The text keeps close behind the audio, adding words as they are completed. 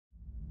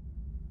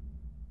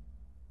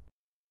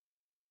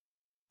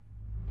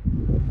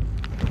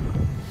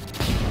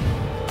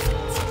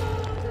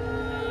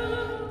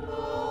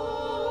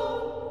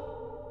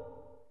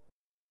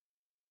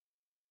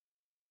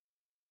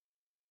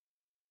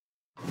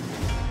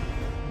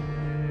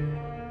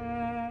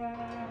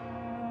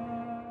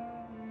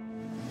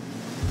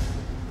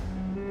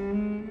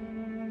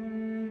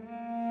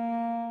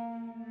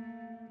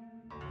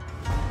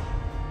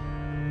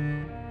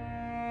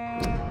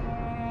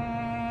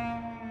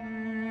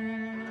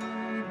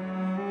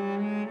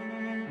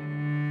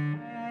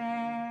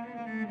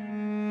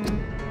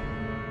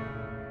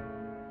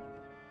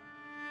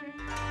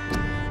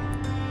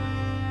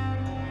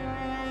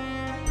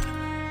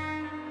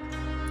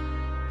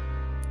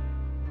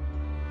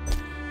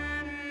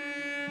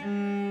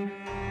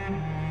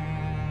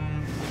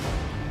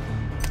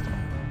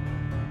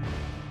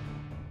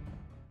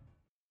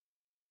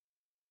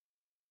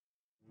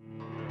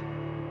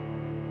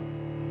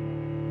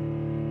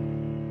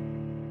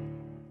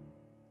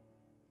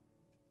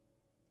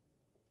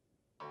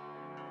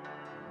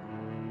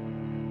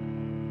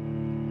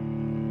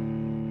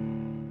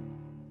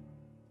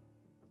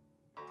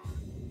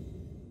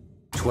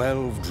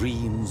12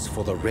 dreams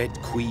for the Red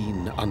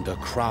Queen under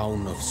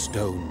crown of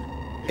stone.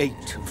 8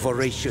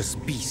 voracious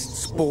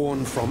beasts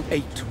born from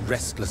 8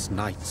 restless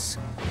nights.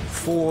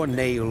 4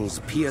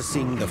 nails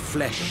piercing the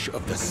flesh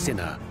of the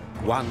sinner.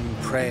 1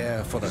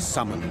 prayer for the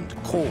summoned,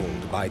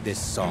 called by this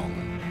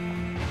song.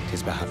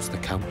 'Tis perhaps the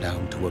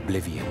countdown to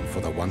oblivion for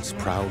the once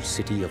proud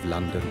city of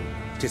London.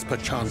 'Tis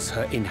perchance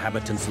her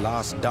inhabitants'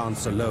 last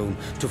dance alone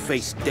to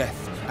face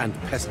death and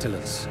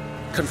pestilence.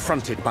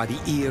 Confronted by the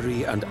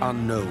eerie and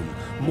unknown,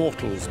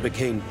 mortals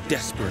became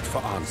desperate for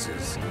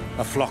answers.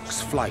 A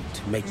flock's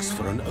flight makes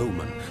for an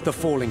omen, the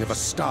falling of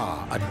a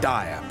star a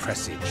dire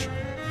presage.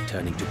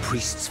 Turning to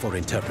priests for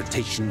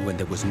interpretation when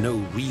there was no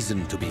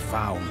reason to be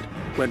found.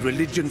 When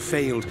religion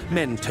failed,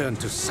 men turned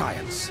to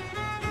science.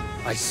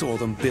 I saw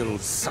them build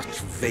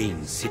such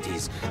vain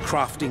cities,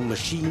 crafting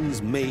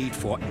machines made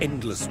for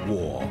endless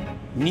war.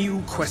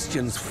 New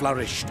questions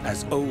flourished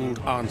as old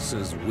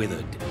answers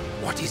withered.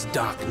 What is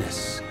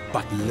darkness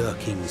but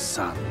lurking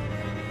sun?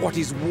 What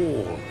is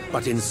wall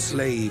but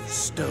enslaved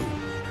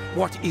stone?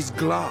 What is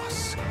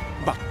glass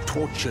but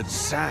tortured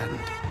sand?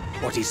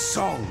 What is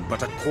song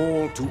but a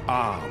call to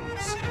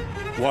arms?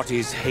 What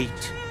is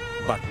hate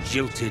but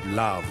jilted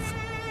love?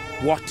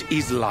 What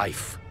is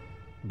life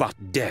but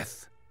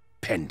death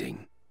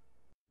pending?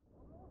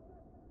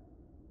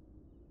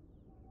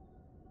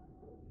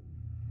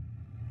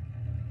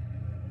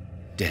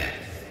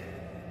 Death.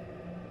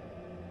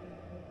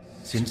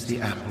 Since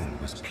the apple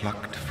was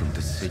plucked from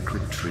the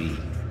sacred tree,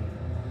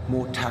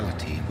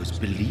 mortality was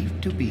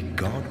believed to be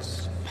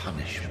God's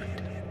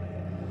punishment.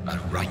 A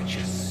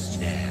righteous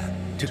snare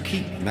to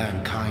keep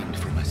mankind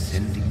from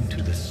ascending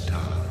to the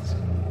stars.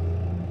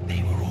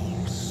 They were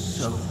all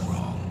so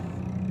wrong.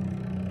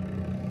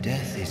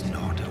 Death is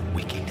not a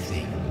wicked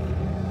thing,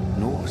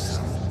 nor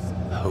some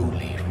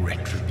holy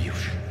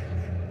retribution.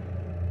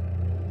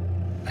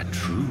 A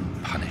true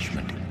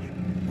punishment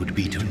would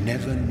be to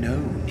never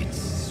know its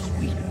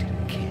sweet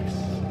kiss.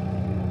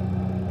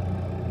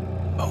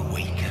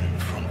 Awaken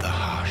from the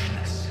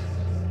harshness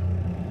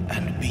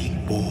and be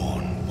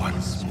born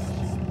once more.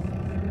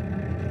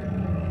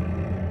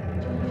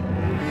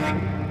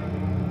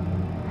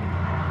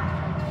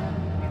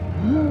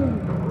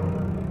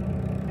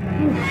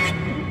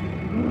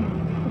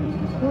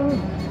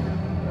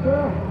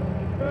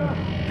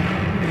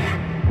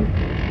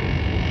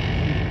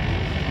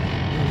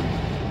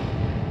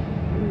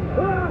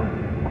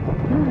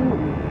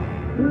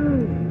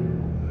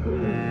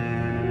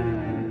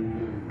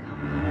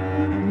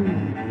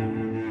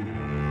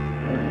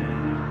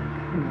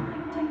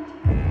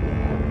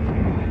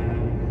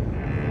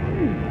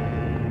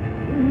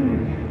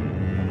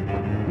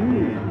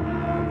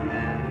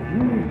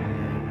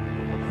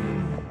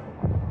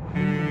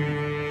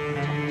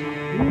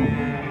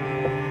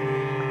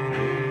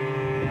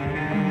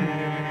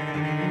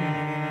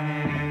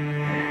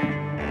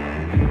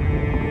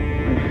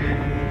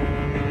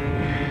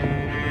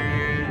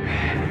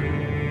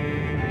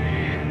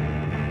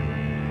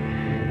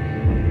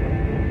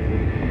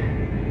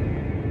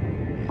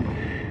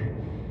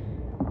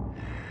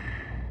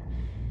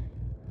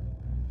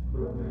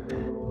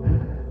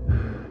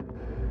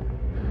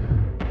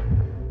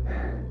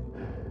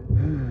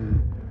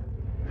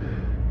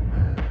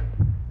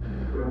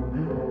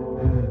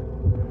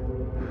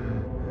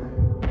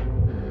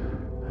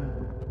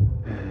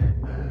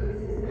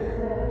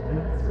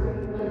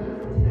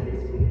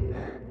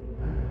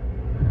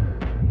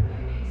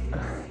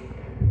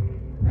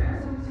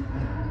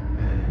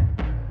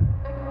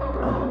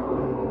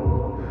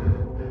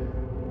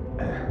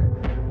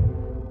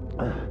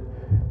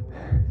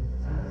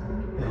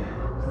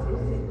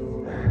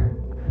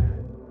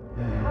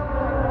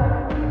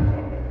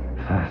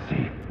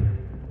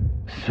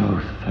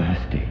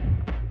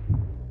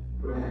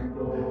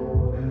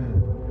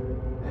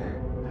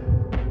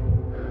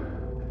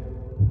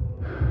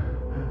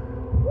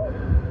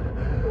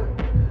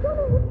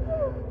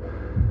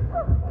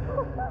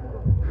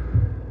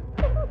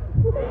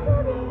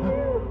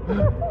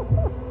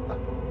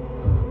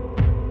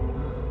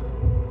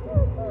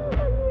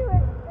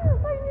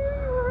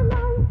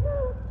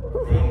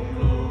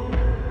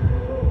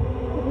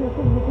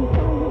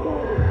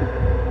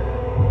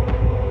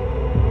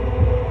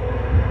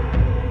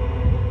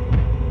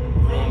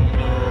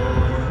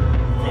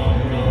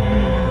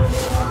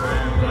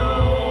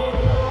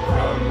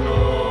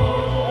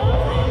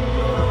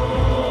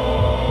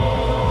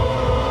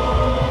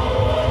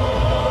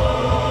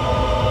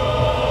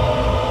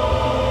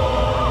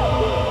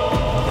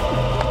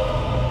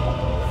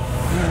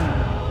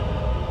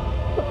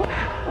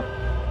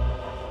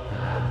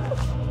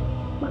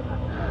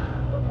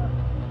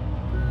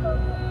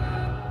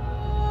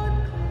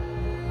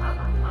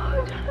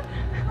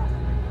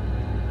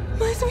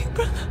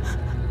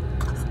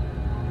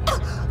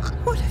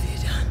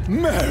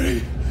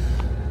 Mary!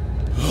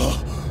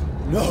 Oh,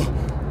 no!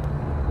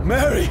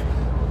 Mary!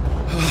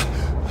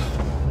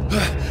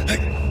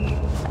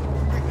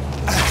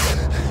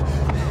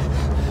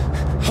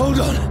 Hold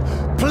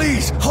on!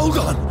 Please, hold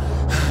on!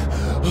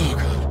 Oh,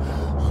 God.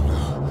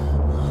 Oh,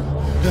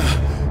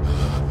 no.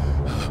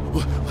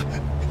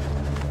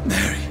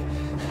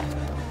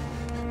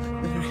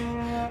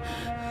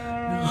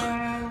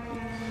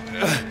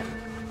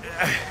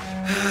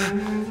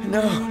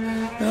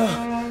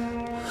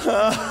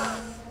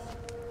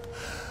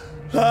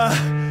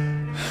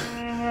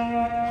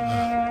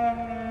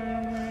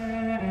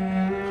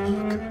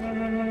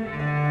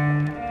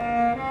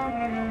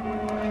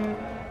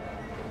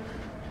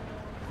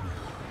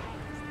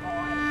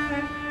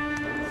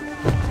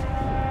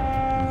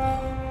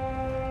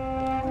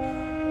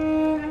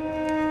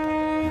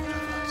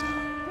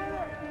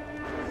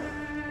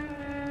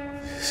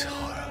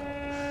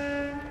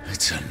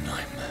 It's a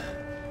nightmare.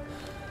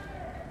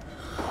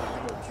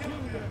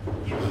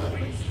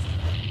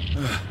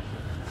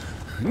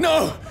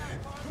 No!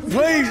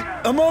 Please,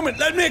 a moment,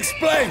 let me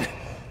explain!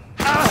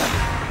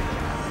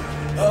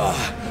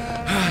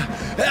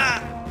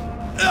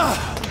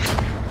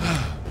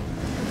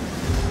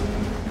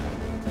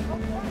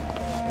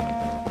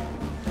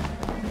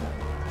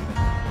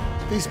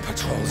 These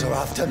patrols are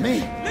after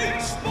me.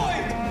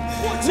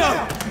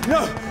 No!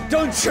 No!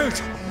 Don't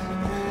shoot!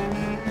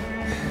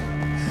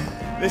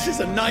 This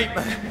is a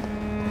nightmare.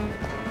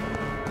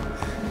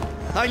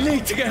 I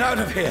need to get out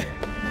of here.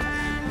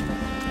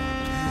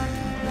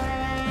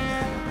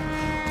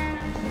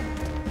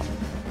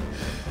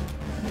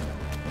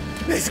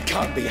 This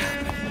can't be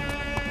happening.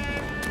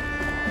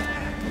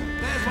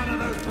 There's one of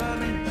those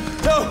vermin.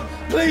 No!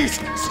 Please!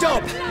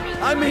 Stop!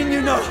 I mean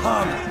you no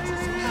harm.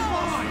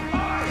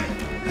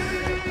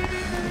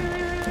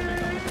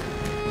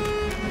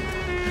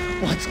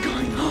 What's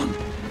going on?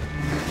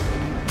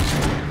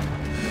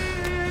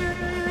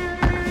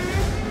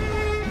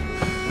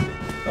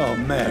 Oh,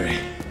 Mary.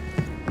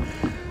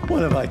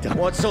 What have I done?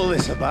 What's all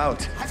this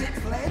about? Has it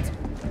fled?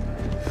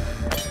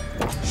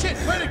 Shit,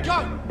 where'd it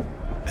go?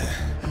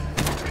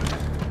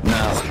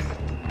 Now,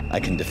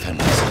 I can defend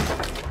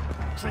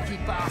myself. Tricky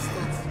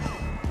bastards.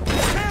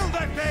 Kill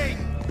that thing!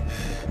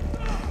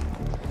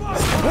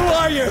 Who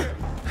are you?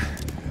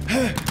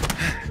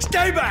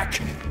 Stay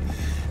back!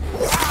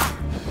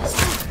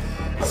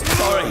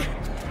 Sorry,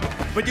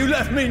 but you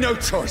left me no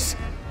choice.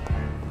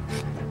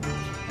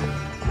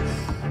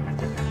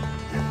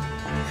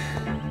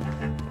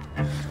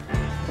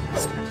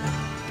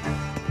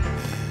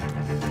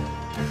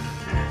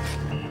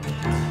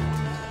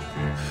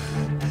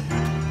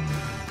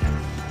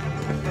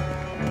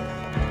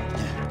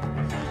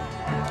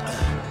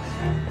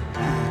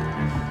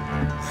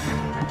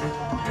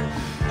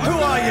 Who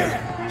are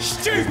you?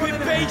 Stupid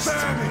beast!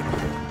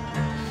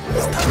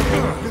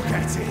 Look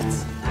at it.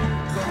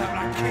 Got that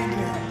like king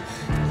there.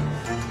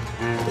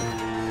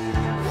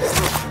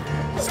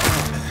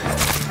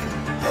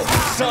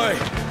 Sorry.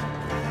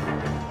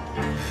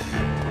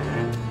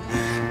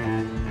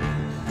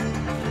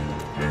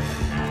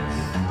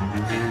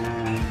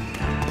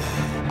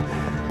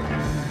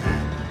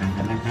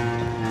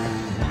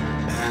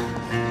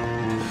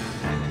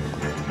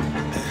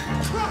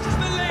 Cross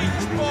the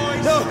leash,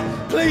 boys! No,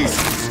 please,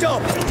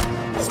 stop!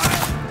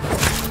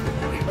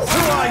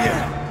 Who are you?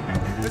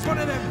 There's one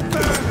of them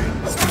vermin.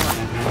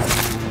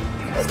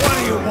 What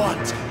do you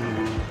want?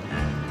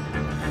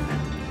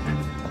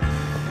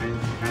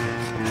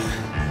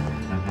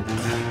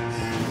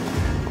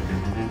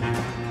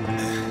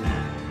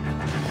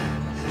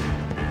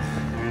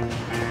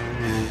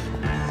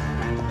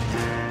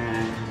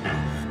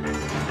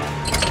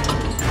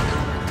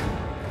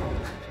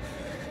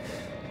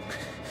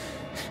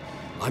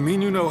 I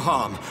mean you no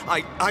harm.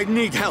 I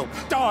need help.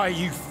 Die,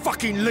 you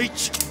fucking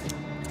leech!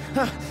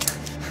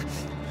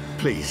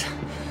 Please,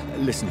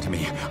 listen to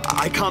me.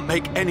 I can't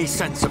make any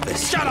sense of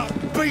this. Shut up,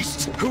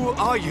 beast! Who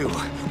are you?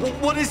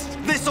 What is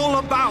this all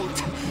about?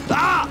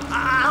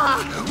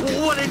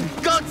 What in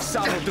God's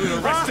name? I'll do the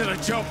rest of the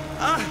job.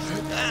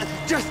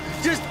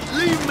 Just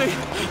leave me.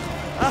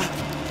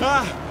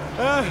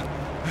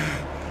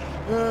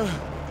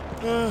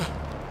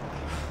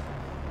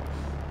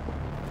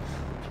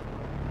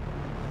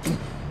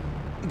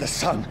 The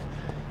sun.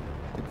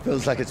 It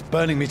feels like it's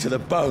burning me to the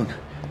bone.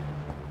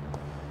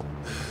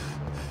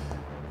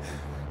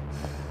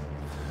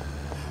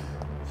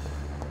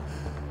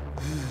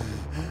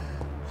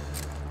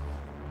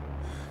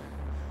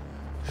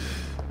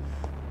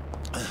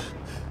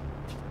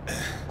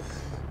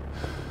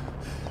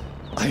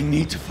 I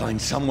need to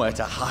find somewhere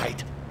to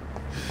hide.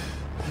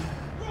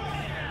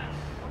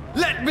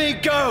 Let me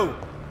go!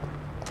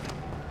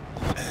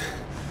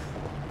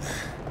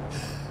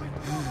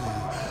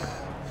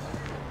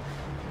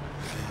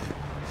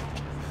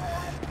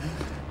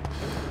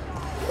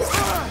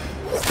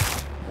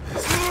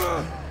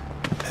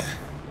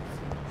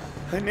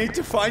 I need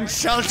to find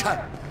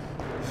shelter.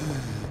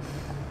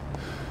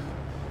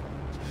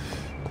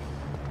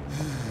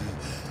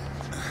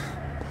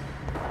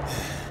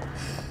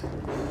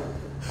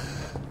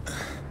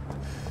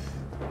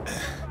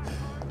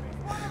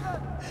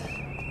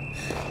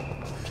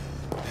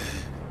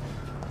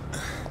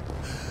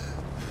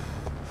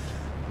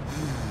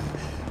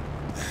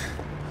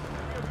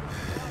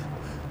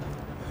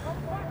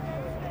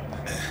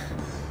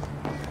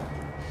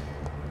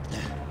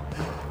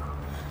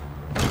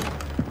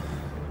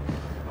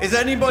 Is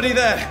anybody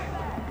there?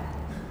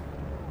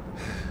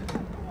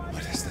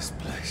 What is this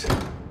place?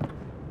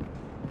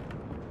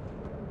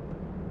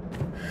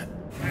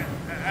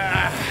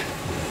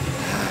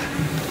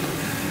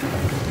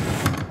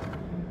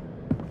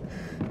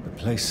 The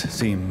place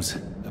seems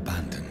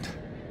abandoned.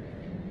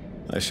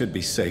 I should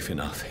be safe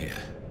enough here.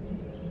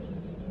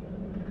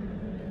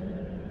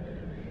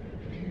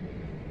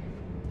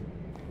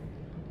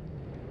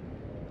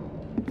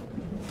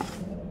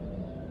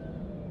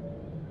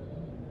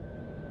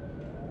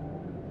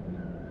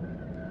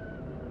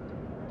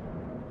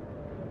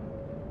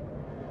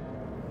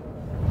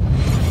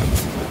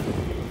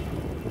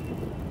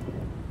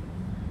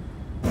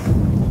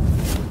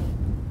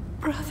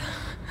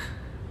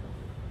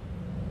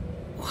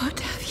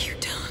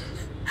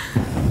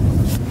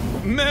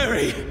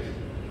 Mary!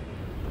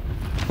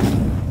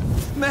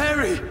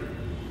 Mary!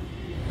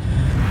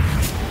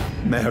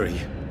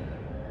 Mary,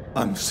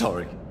 I'm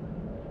sorry.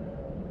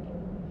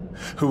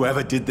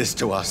 Whoever did this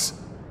to us,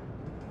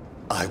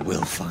 I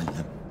will find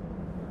them.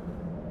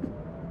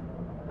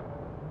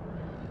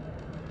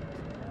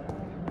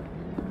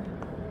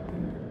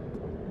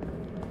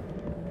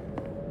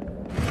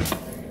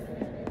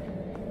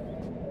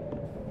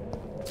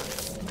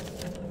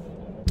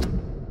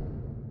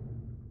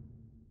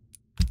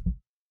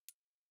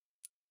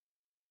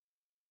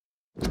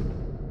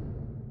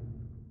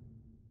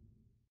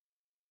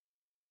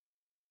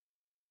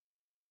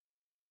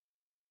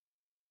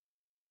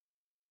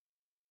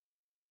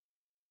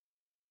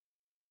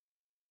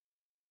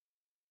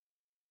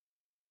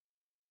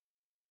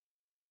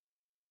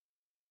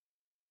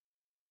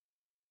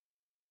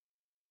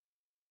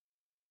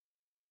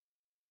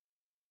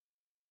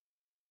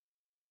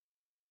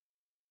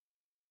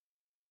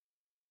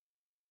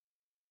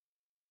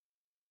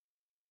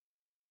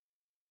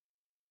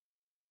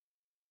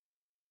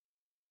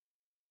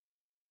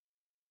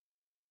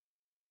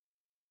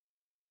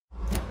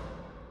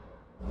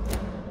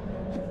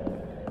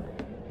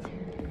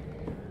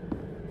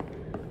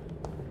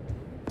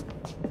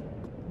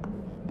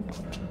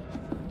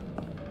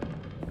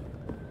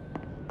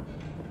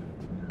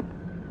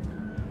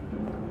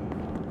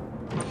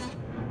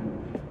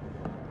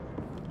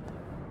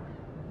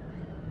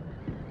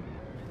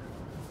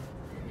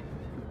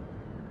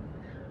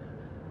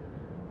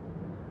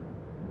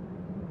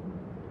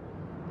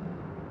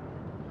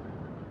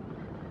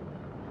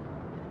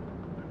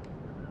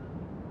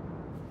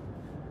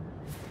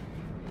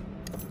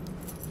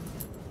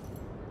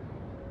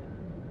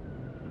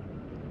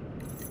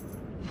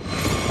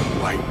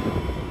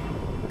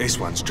 This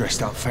one's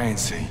dressed up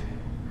fancy.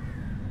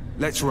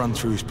 Let's run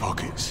through his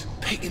pockets.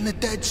 Picking the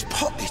dead's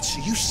pockets?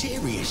 Are you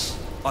serious?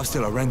 I've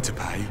still a rent to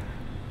pay.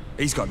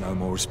 He's got no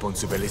more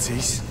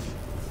responsibilities.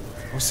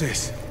 What's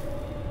this?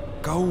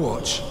 Gold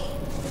watch.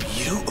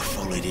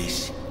 Beautiful it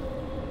is.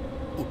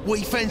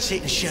 We fancy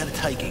it and share the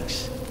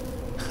takings.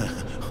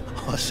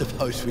 I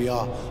suppose we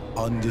are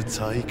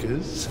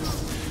undertakers.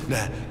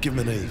 Now, give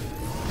him an Eve.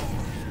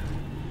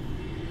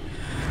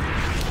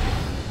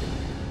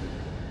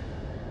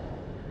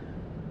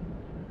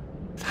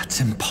 That's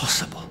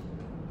impossible.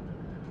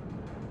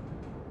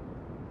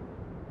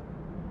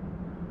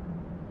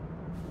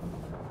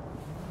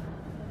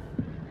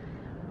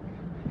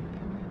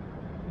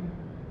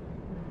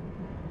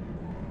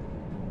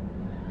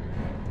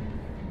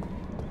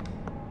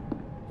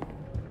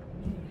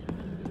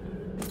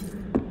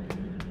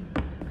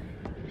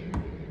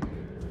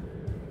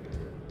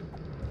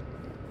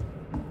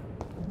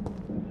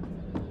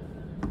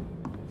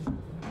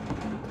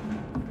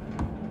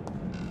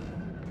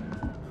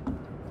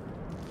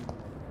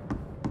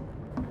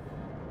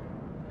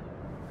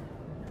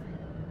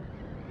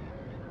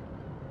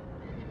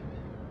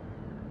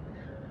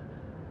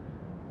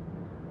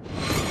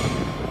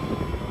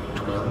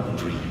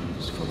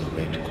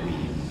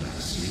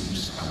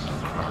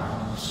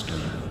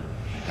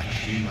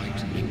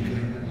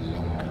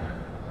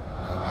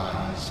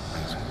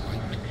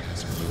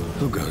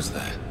 Who goes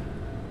there?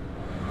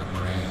 A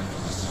prayer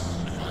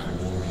summoned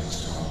by warring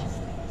song.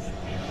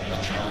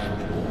 A child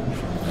born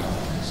from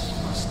darkness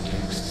must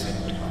take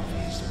scent of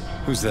his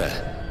power. Who's there?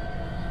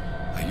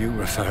 Are you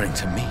referring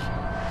to me?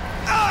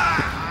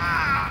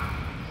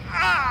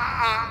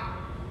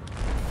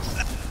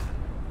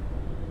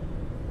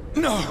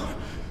 No!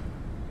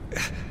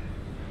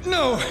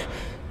 No!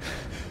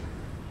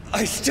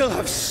 I still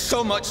have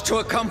so much to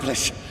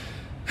accomplish.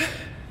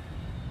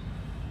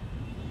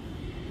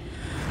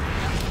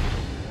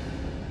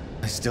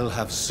 I still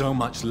have so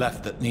much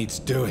left that needs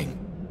doing.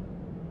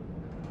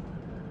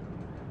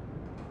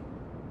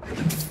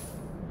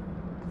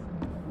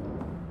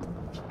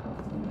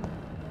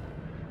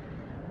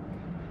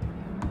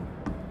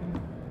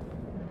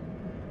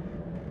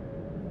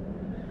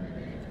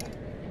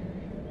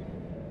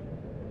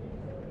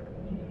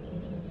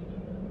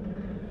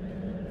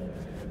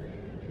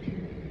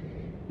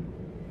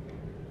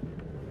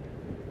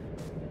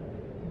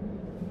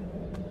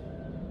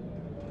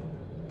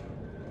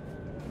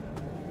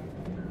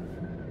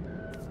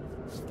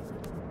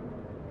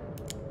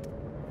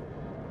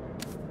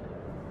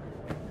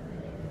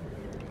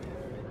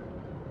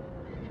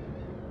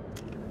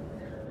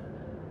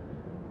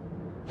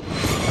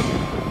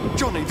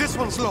 Johnny, this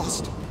one's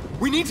lost.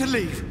 We need to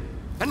leave.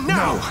 And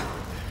now! No!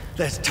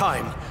 There's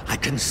time. I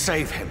can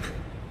save him.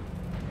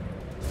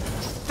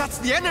 That's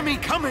the enemy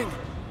coming!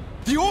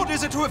 The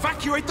orders are to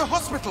evacuate the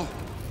hospital!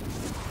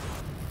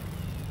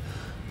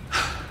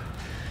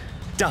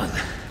 Done.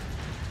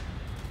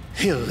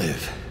 He'll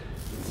live.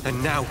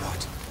 And now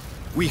what?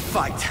 We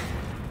fight.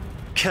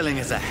 Killing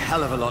is a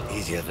hell of a lot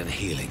easier than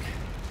healing.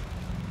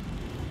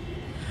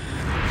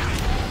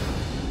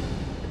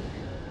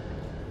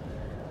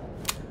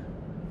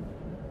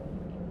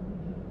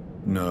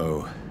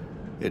 No,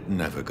 it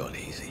never got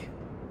easy.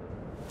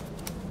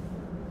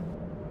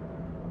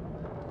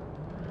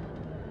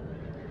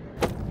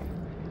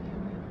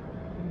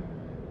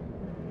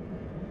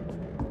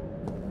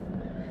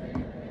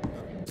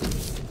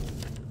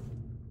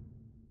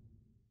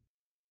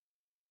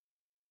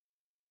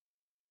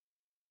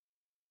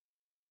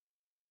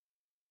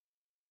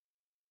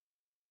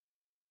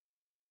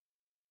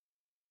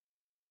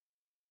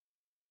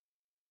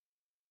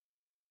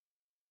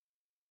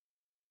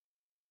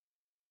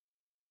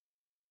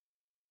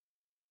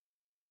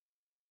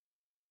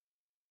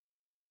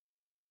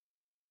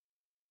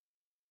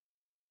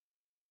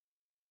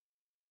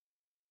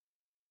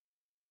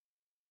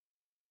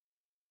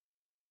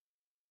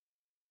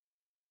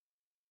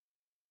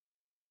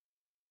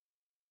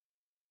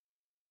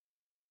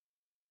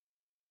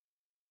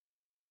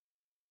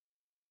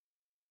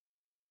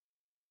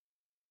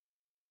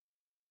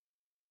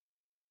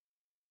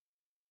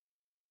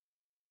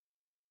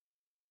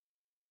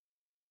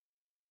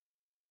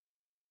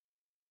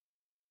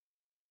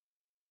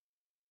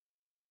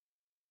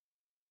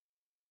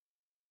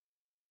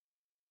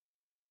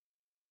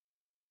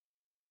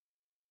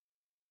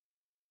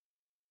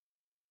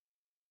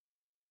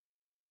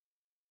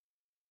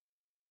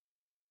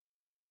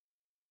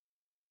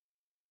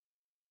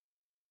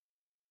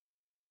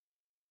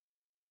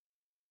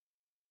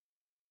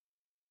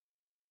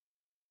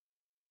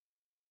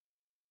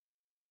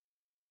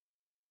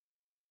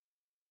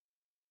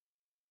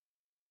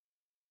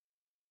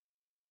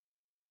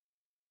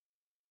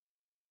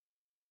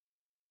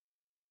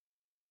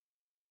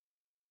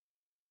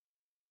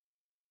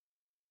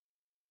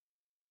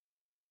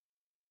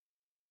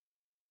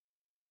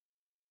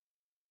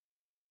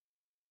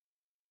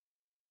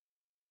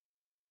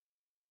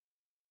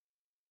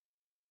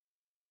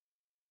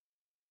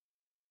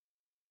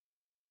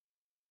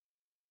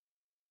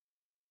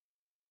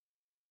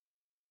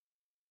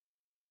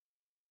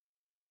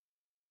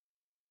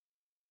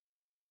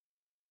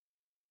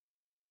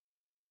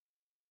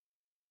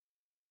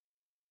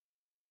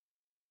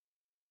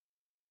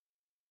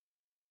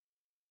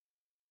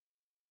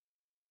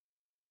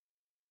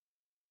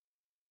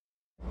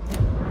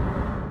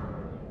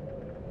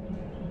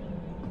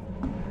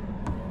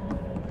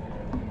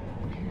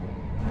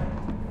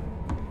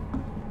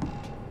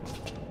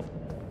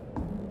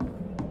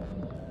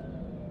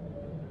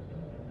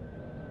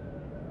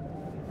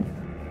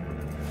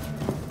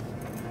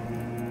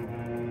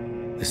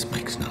 This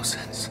makes no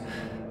sense.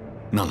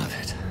 None of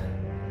it.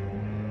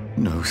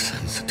 No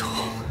sense at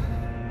all.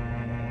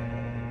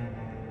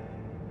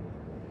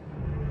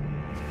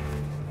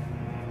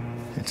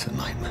 It's a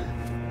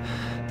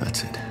nightmare.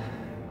 That's it.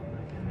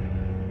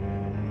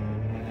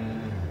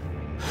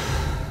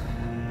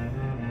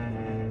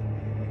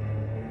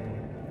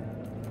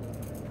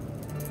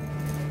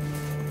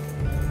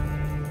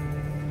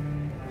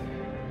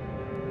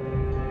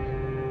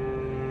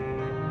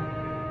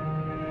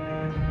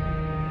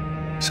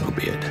 So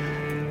be it.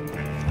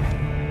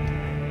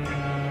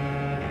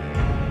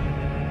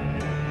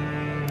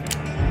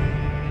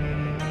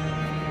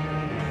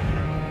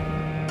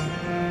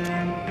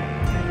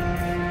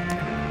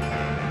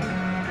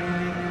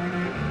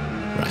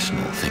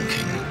 Rational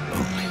thinking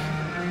only.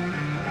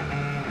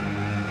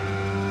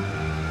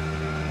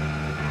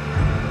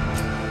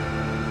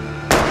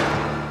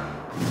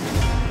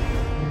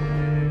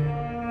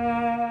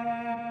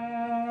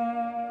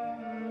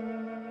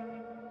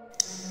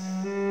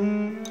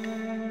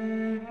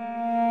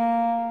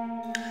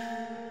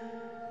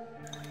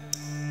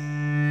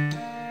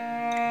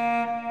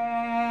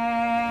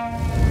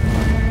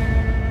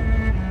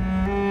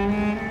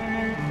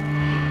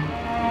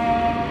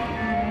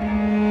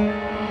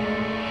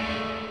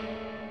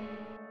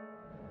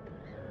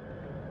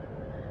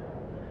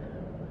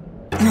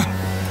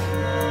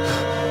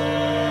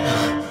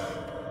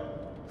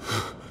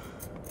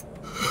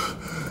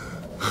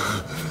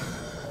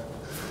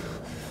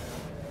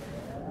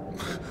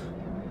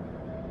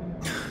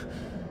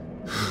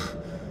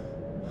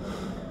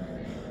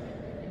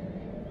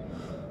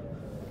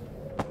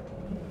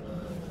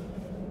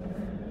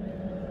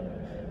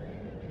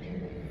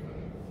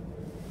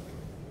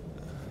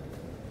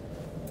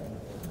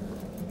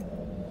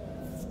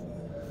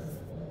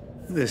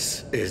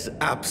 This is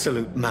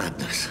absolute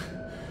madness.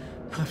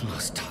 I've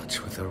lost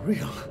touch with the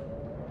real.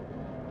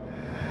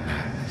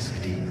 Madness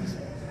it is,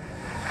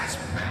 as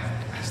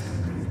mad as the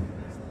moon,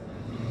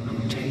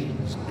 who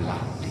changes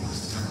blinding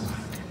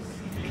sunlight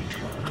into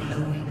a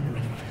glowing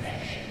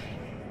reflection.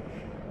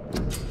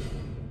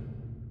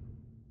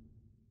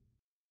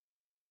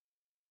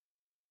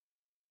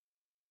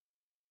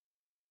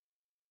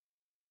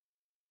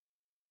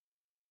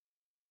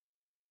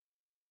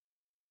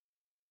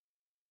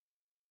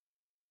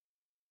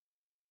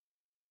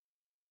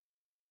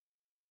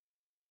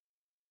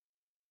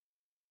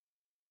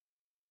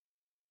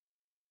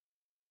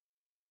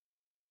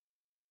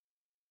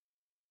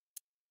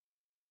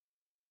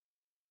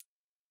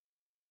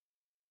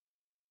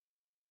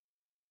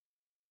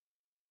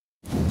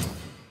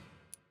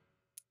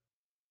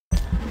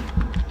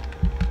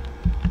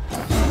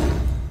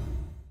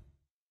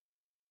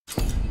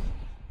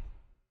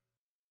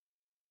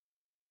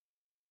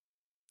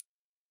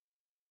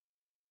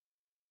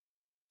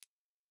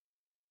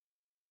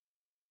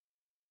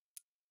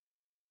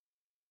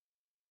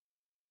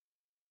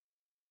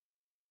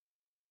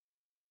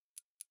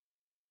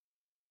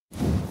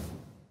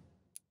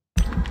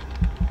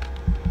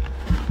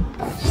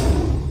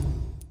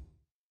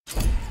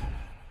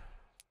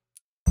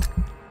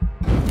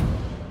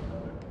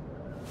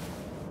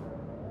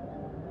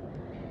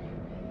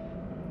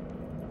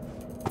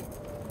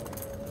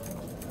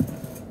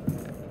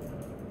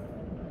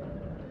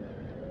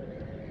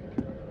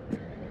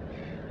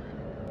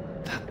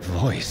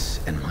 Voice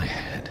in my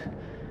head.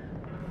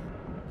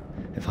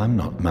 If I'm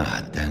not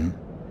mad, then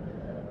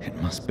it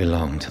must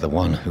belong to the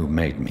one who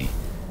made me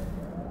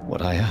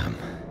what I am.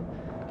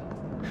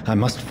 I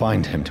must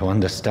find him to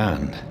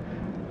understand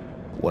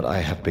what I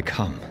have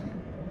become.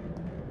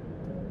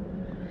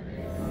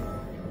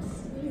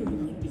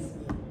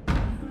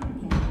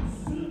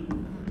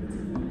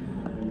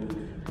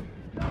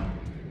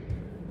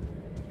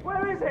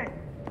 Where is it?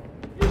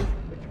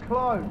 It's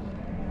closed.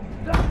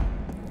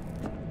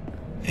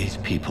 These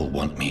people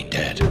want me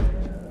dead.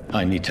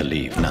 I need to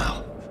leave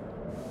now.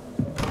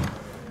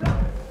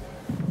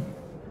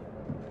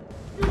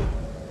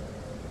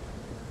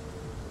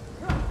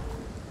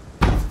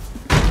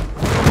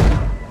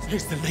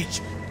 Here's the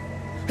leech.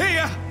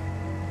 Here!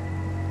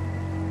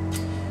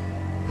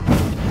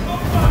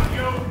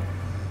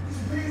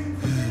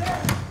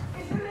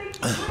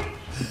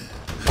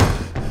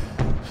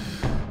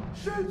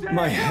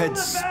 My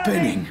head's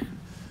spinning.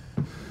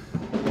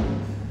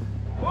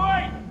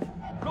 Oi!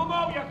 Come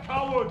out, you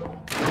coward!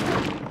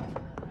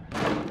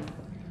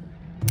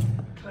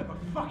 Clever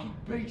fucking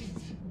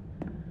beasts!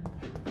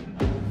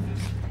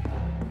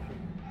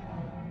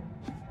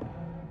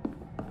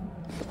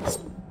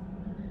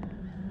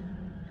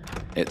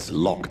 It's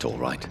locked, all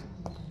right.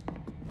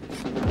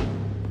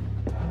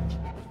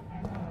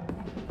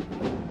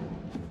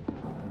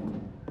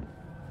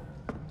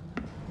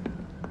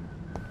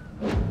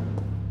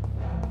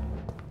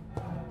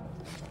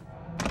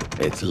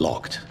 It's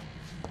locked.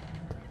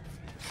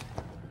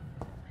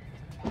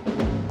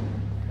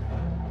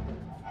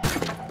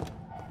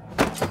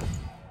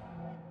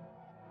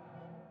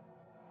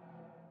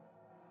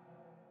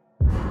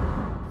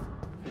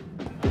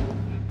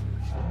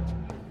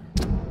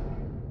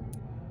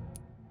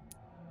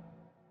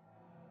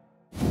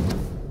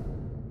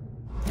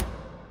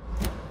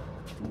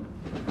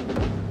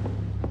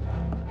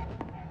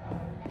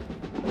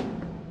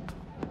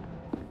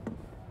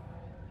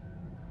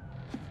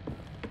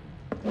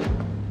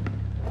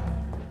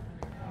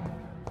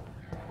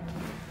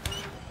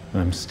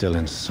 I'm still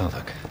in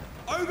Southwark.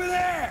 Over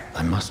there!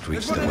 I must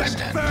reach the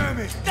West End.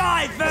 Vermin!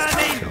 Die,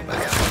 vermin! Go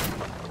back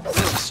up.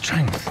 There's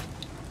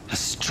a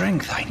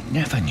strength I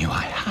never knew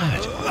I had.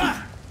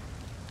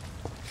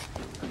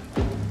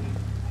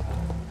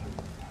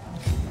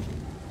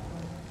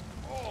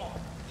 Oh,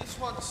 this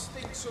one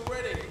stinks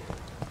already.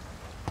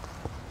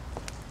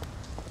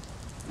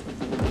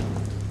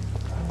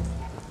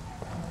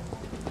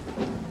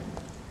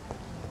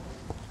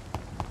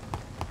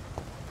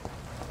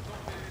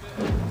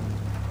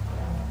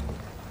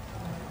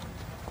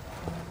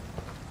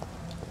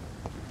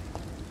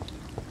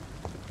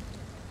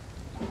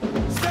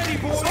 Steady,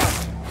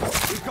 boys!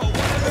 We've got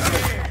one over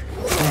here!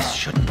 This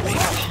shouldn't be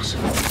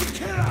possible.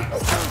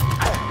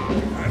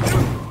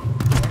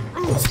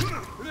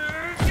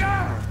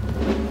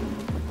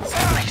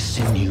 I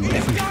sinew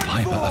every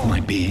fiber of my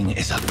being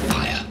is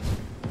afire.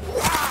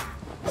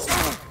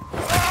 I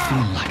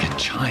feel like a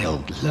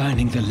child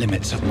learning the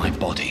limits of my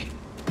body.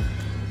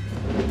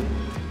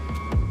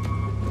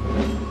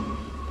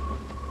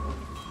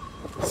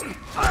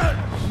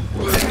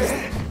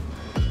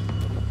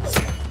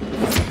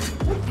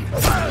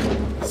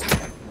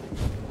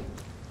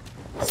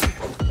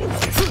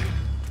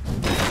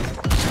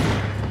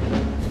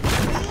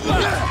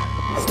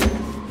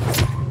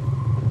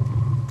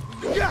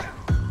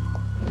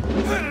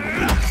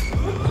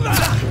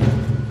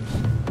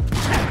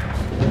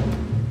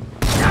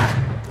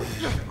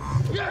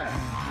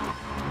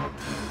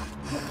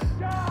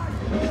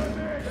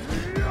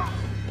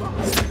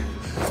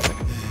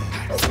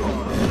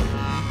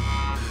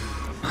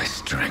 My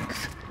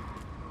strength,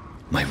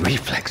 my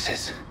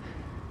reflexes.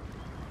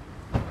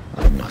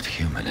 I'm not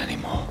human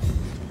anymore.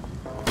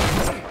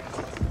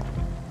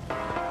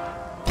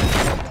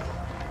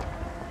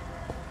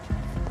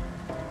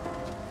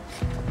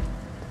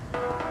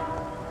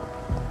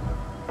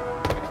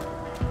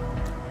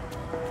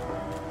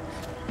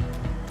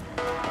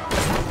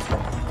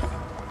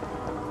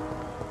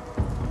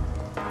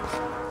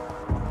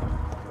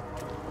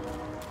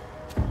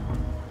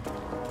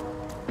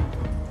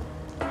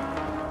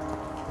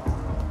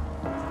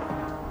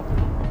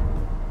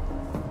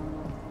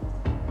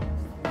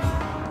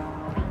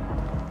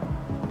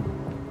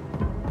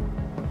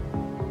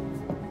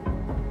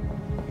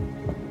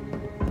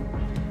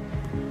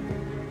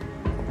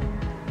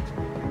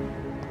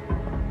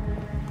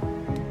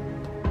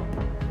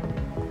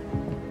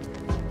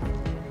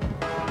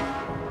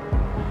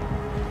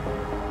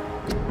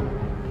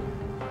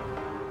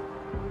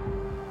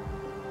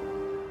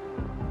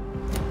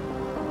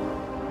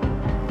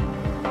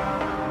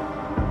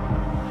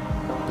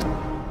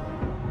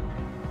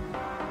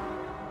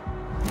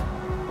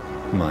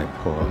 My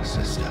poor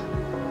sister.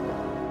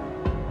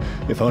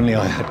 If only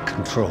I had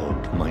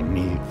controlled my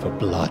need for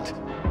blood.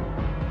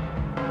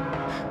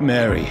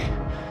 Mary,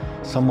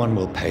 someone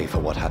will pay for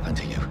what happened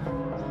to you.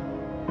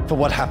 For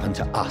what happened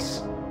to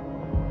us.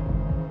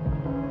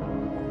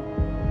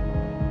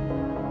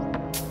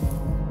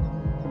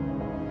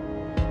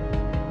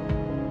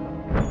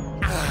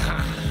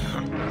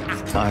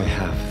 I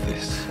have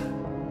this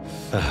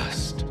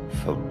thirst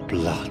for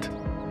blood.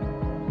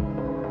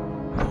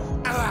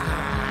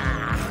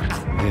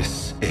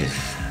 This is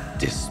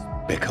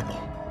despicable.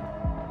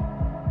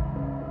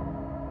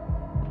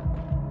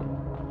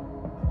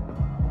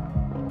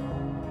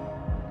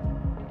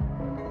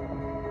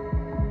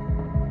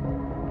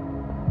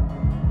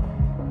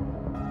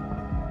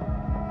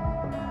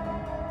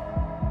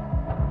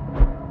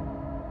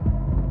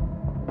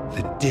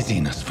 The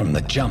dizziness from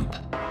the jump.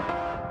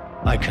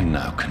 I can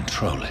now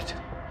control it.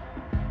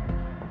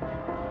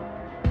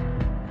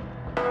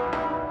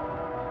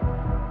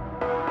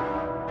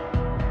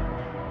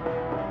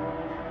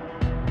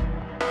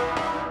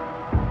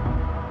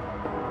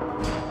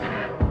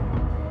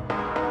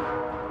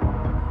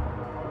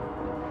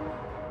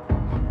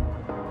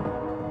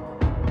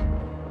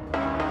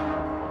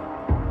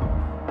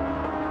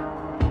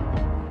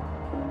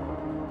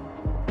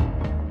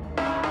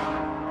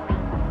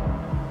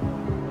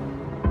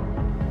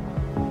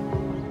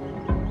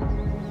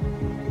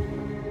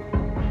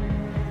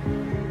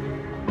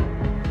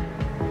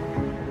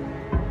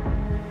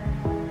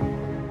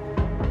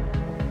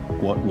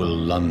 What will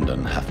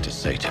London have to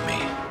say to me?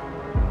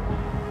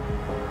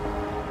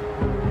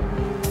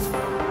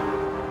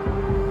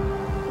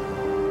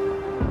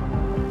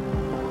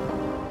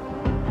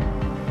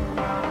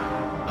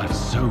 I've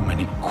so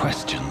many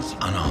questions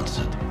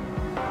unanswered.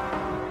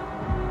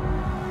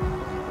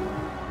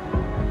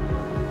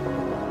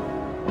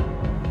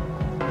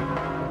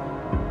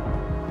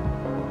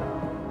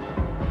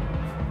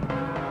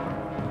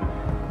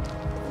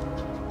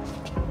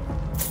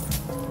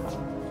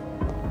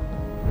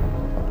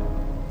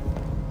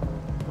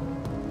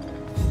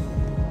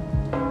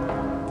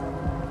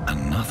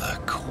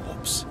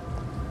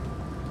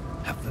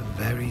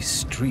 Very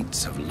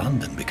streets of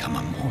London become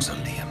a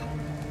mausoleum.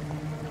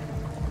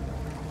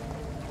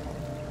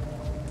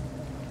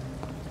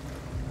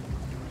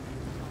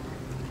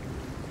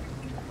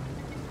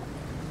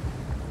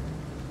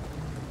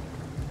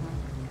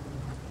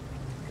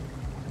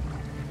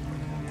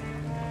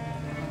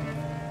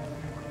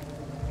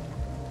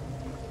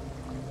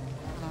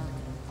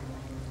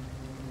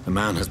 The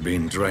man has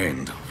been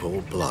drained of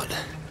all blood,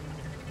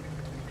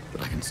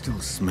 but I can still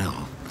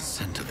smell the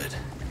scent of it.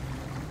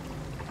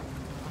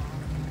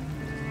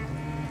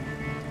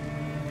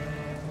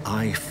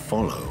 I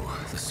follow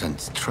the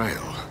scent's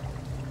trail.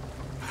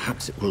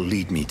 Perhaps it will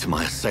lead me to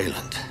my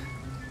assailant.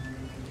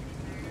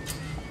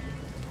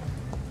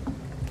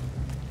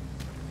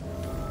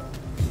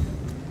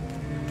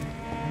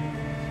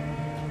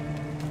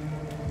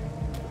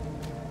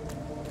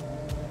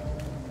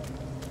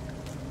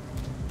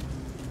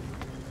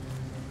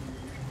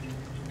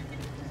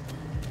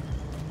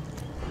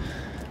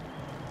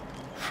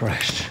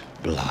 Fresh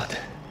blood.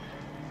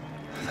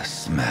 The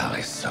smell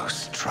is so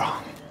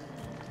strong.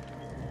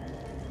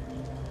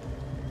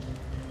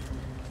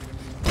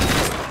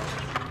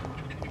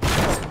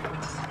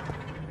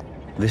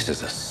 This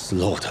is a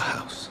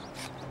slaughterhouse.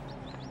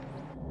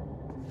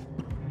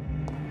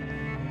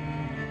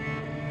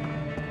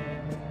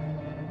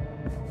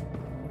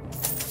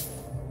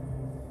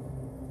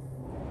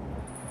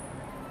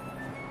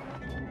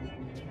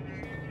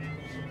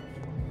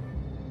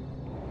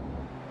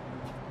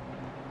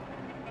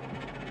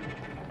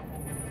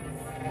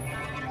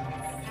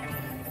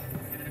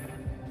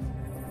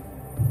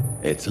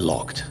 It's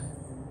locked.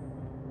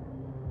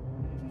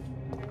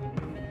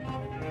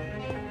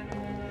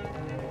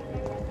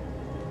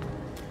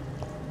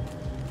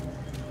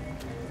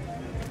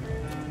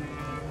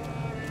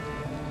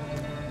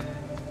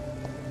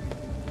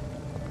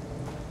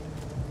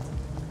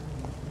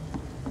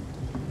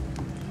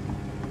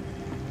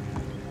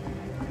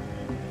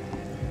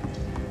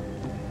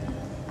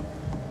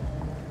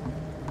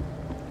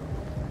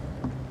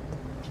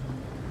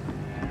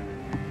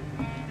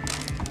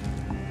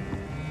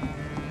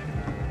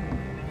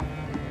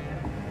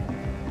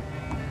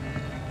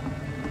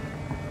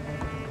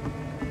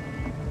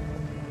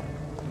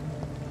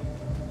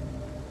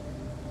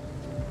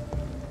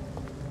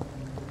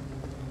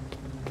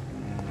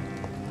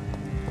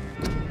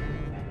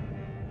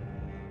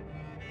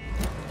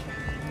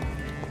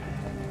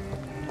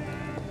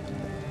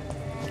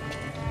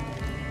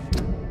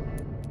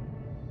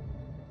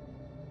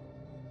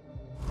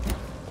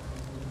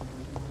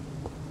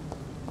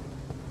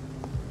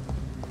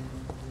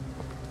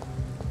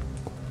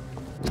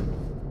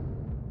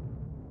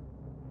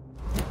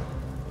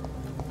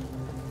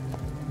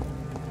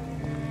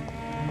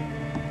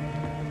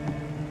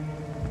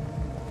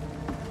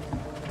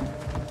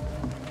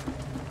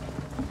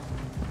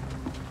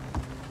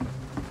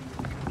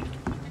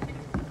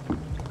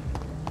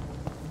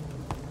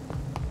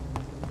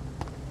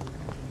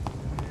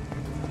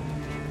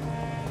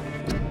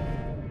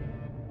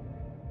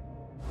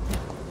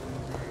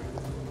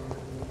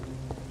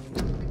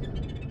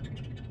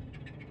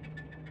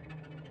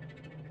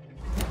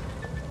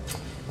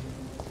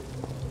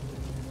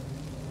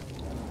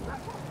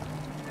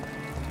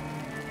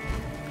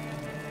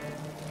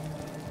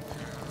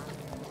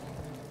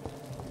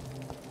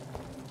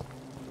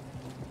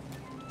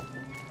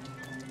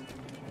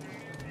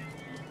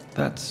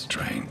 That's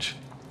strange.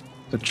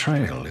 The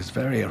trail is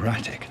very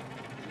erratic,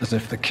 as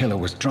if the killer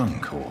was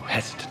drunk or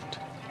hesitant.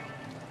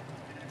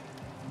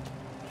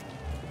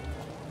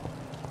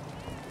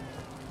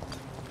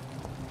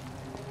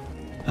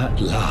 At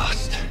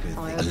last,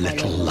 a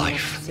little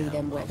life. See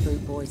them wet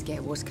boot boys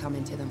get what's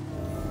coming to them.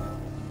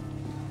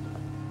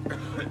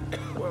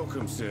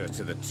 Welcome, sir,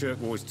 to the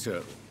Turquoise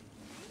Turtle.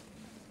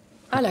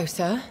 Hello,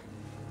 sir.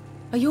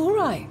 Are you all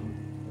right?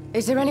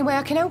 Is there any way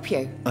I can help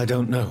you? I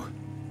don't know.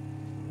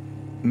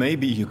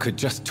 Maybe you could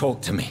just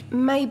talk to me.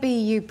 Maybe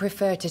you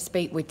prefer to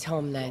speak with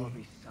Tom,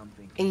 then.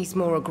 He's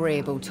more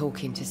agreeable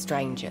talking to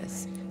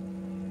strangers.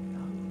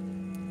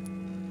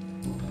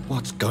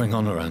 What's going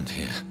on around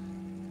here?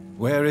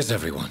 Where is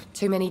everyone?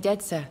 Too many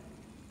dead, sir.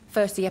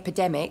 First the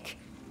epidemic,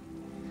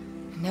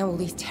 now all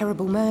these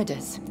terrible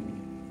murders.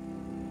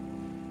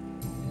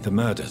 The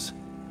murders?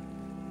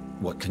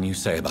 What can you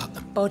say about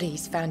them?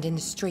 Bodies found in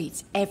the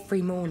streets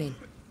every morning.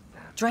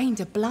 Drained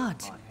of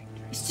blood.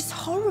 It's just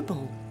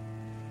horrible.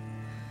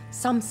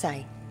 Some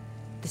say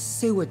the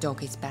sewer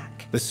dog is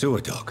back. The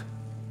sewer dog?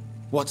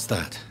 What's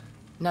that?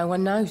 No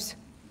one knows.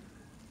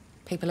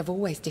 People have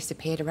always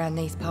disappeared around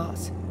these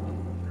parts.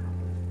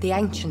 The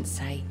ancients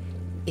say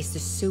it's the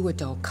sewer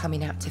dog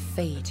coming out to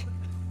feed.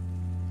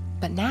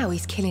 But now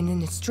he's killing in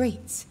the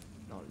streets.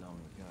 Not long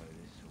ago,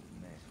 this sort of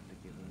mess would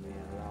have given me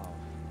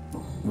a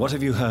laugh. What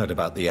have you heard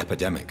about the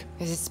epidemic?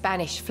 There's a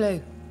Spanish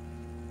flu.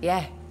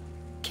 Yeah.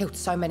 Killed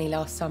so many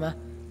last summer.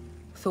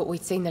 Thought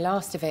we'd seen the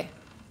last of it.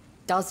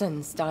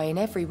 Dozens dying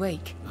every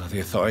week. Are the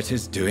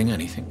authorities doing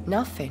anything?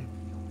 Nothing.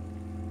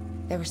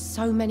 There are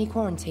so many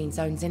quarantine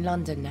zones in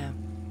London now.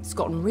 It's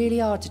gotten really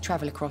hard to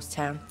travel across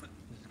town.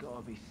 There's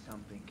gotta be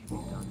something can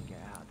be done to get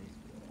out of this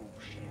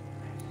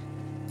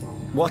bullshit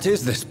mess. What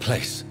is this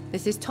place?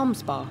 This is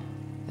Tom's bar,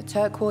 the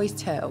Turquoise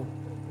Turtle.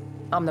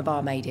 I'm the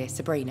barmaid here,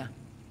 Sabrina,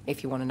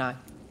 if you want to know.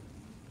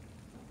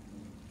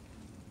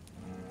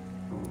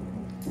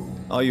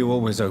 Are you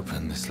always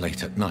open this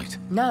late at night?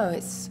 No,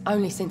 it's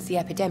only since the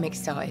epidemic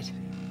started.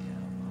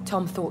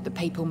 Tom thought that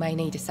people may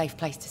need a safe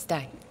place to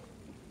stay.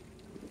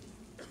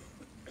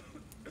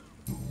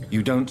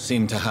 You don't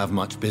seem to have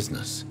much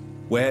business.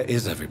 Where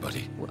is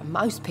everybody? Well,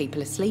 most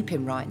people are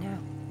sleeping right now.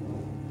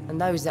 And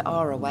those that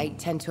are awake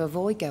tend to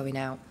avoid going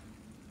out.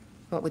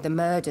 What with the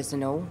murders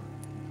and all.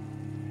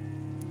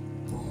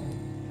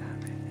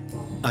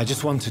 I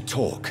just want to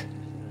talk.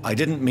 I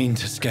didn't mean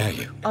to scare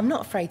you. I'm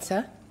not afraid,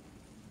 sir.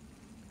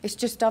 It's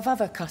just I've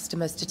other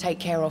customers to take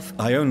care of.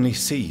 I only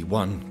see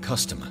one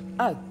customer.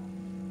 Oh.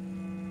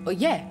 Well,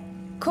 yeah,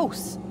 of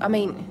course. I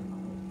mean,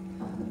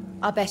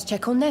 I best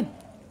check on them.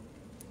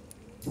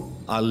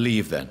 I'll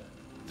leave then.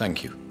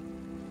 Thank you.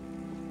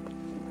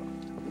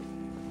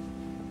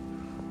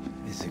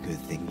 It's a good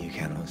thing you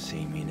cannot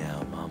see me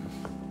now, Mum.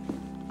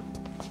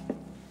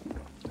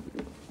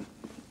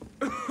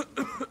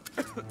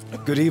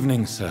 Good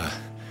evening, sir.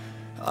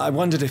 I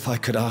wondered if I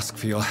could ask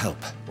for your help.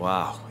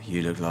 Wow,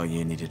 you look like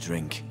you need a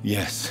drink.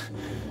 Yes.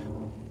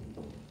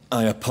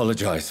 I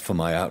apologize for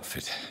my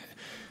outfit.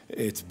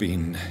 It's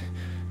been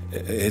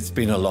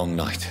a long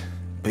night.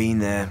 Been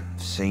there,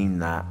 seen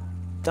that.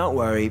 Don't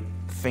worry,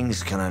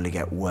 things can only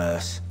get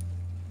worse.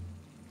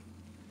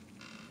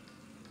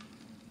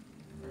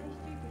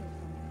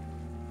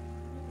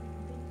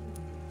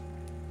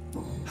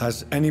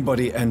 Has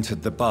anybody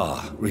entered the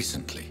bar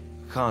recently?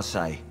 Can't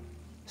say.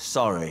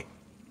 Sorry.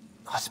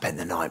 I spent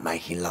the night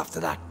making love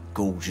to that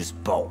gorgeous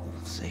bottle,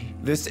 see?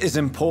 This is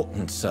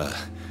important, sir.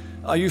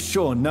 Are you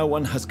sure no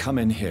one has come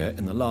in here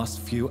in the last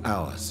few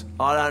hours?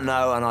 I don't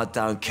know and I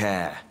don't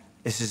care.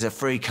 This is a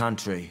free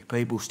country.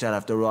 People still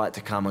have the right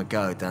to come and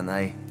go, don't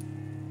they?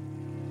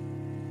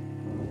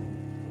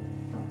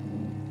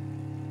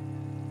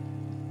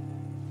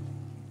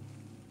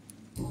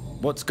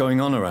 What's going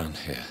on around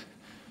here?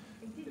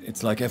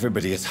 It's like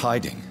everybody is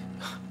hiding.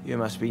 You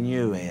must be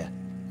new here.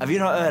 Have you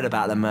not heard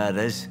about the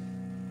murders?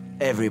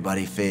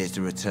 Everybody fears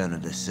the return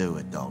of the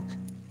sewer dog.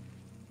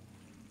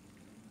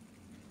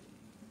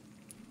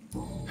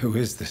 Who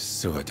is this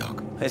sewer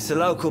dog? It's the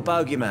local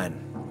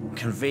bogeyman.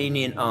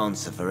 Convenient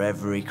answer for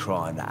every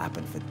crime that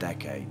happened for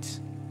decades.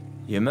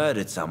 You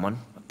murdered someone,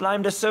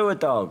 blame the sewer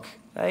dog,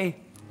 eh?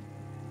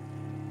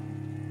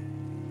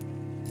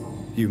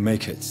 You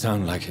make it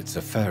sound like it's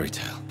a fairy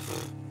tale.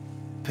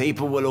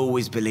 People will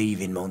always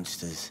believe in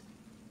monsters.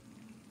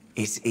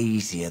 It's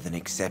easier than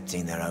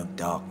accepting their own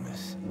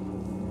darkness.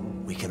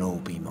 We can all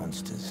be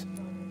monsters.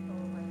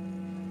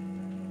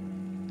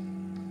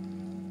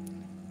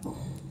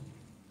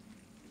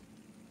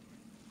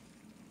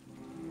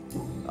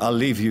 I'll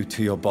leave you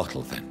to your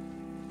bottle then.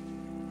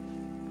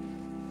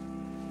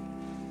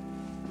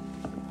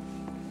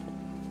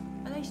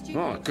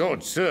 My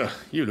God, sir,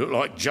 you look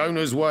like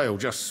Jonah's whale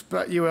just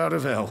spat you out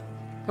of hell.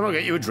 Can I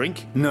get you a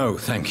drink? No,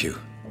 thank you.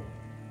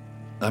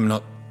 I'm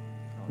not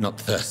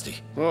thirsty.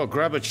 Well,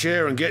 grab a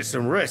chair and get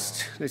some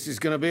rest. This is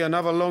going to be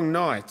another long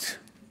night.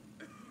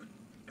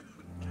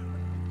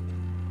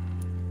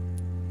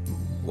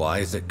 Why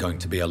is it going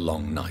to be a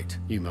long night?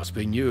 You must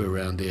be new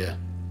around here.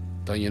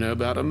 Don't you know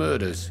about the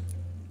murders?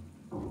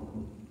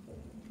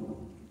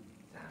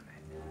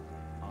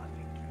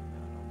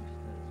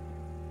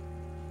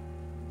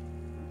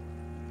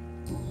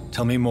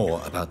 Tell me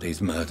more about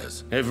these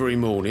murders. Every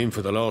morning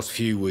for the last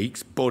few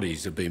weeks,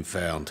 bodies have been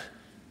found.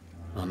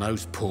 And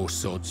those poor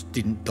sods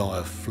didn't die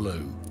of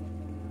flu.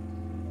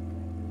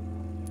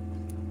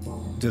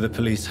 Do the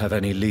police have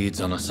any leads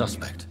on a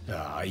suspect?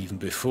 Even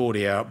before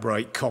the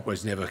outbreak,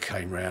 coppers never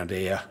came round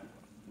here.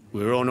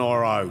 We're on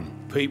our own.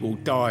 People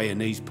die in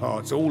these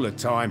parts all the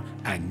time,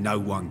 and no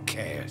one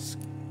cares.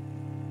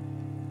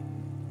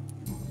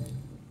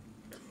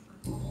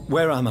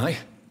 Where am I?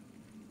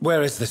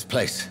 Where is this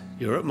place?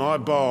 You're at my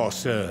bar,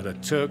 sir, the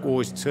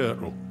Turquoise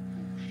Turtle.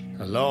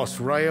 The last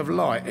ray of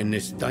light in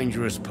this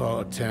dangerous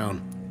part of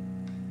town.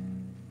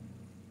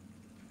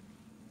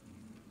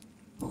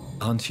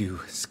 Aren't you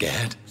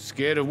scared?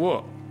 Scared of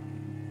what?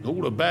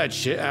 All the bad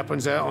shit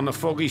happens out on the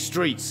foggy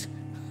streets.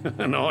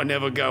 And I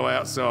never go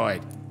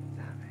outside.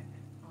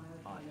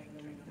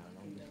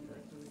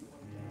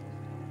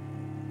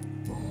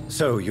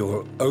 So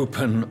you're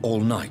open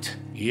all night?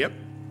 Yep.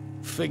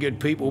 Figured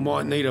people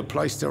might need a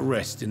place to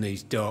rest in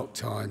these dark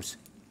times.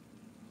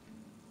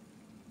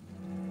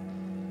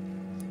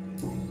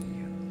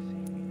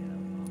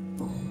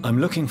 I'm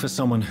looking for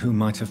someone who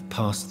might have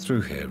passed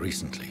through here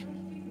recently.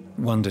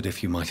 Wondered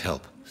if you might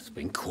help. It's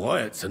been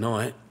quiet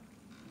tonight.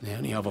 The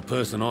only other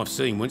person I've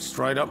seen went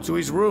straight up to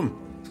his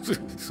room.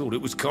 Thought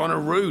it was kind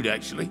of rude,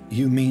 actually.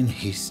 You mean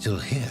he's still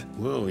here?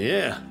 Well,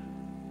 yeah.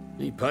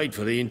 He paid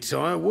for the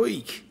entire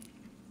week.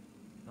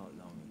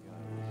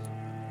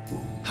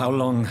 How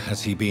long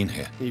has he been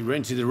here? He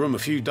rented the room a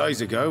few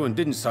days ago and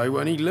didn't say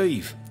when he'd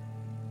leave.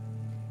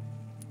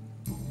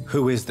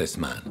 Who is this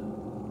man?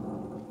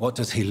 What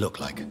does he look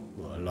like?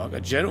 Well, like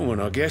a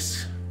gentleman, I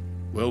guess.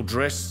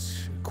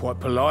 Well-dressed, quite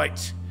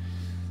polite.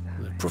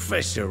 A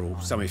professor or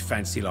something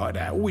fancy like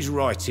that. Always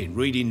writing,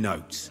 reading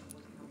notes.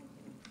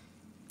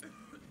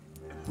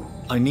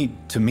 I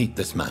need to meet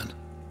this man.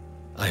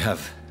 I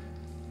have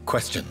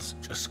questions.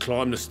 Just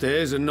climb the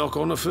stairs and knock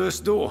on the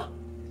first door.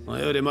 I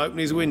heard him open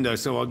his window,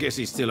 so I guess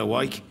he's still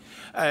awake.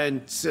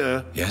 And,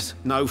 Yes?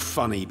 no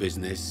funny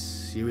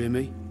business, you hear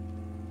me?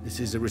 This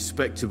is a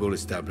respectable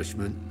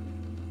establishment.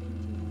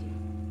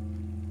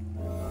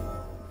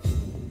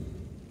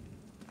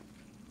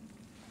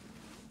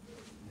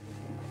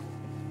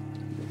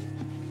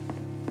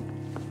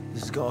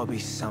 There's gotta be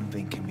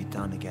something can be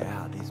done to get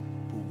out of this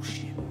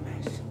bullshit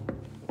mess.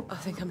 I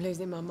think I'm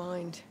losing my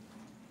mind.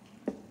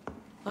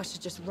 I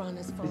should just run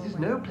as far This is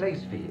away. no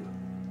place for you.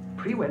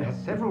 Prewen has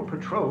several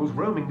patrols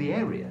roaming the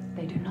area.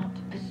 They do not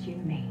pursue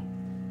me.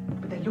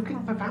 But they're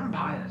looking for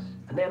vampires,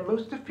 and they're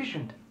most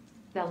efficient.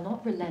 They'll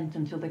not relent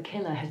until the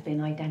killer has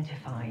been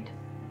identified.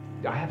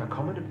 I have a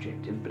common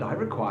objective, but I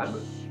require...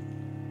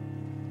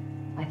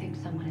 I think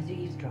someone is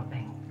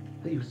eavesdropping.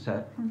 Are you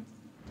certain?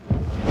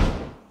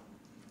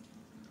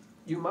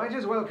 You might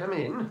as well come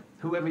in,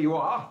 whoever you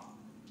are.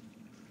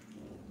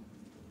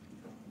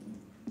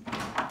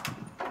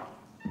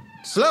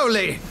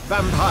 Slowly,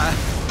 vampire!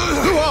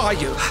 Who are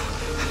you?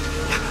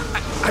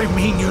 I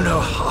mean you no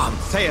harm.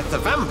 Saith the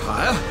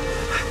vampire.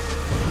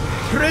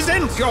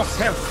 Present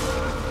yourself!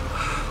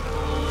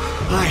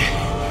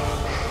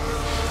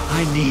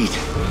 I need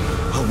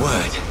a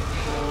word.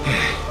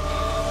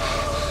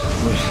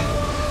 With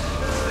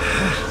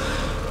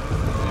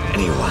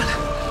anyone.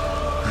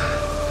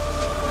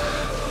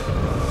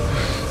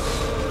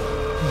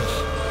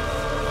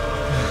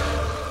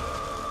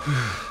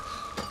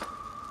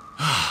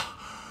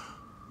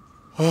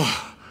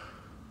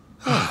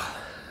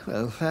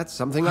 Well, that's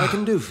something I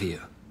can do for you.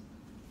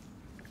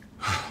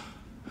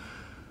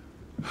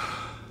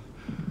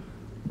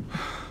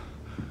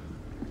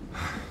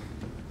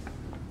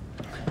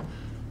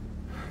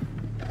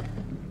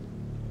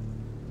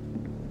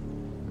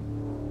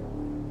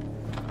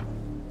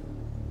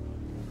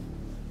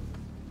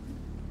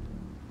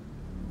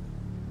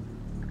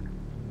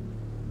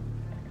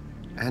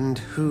 And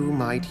who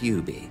might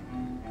you be?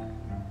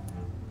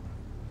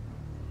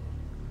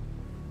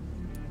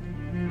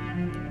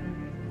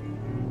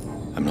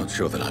 I'm not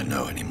sure that I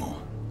know anymore.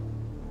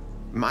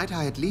 Might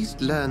I at least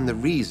learn the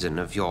reason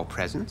of your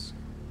presence?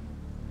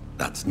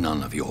 That's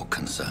none of your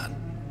concern.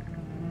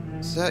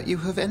 Sir, you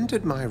have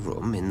entered my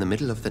room in the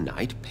middle of the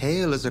night,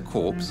 pale as a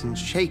corpse and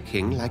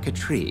shaking like a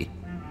tree.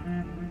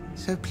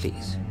 So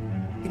please,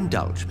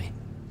 indulge me.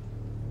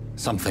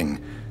 Someone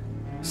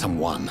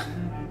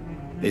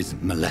is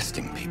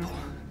molesting people.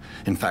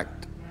 In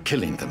fact,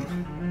 killing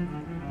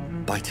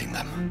them. Biting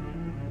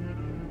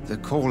them. The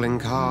calling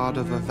card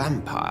of a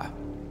vampire.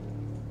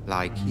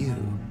 Like you.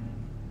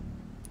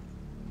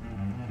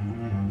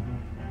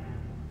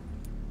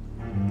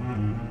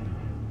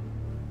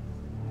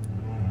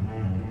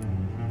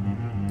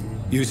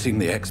 You seem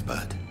the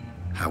expert.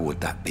 How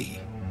would that be?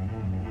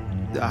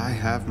 I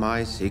have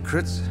my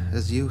secrets,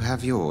 as you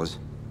have yours.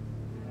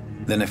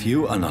 Then if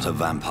you are not a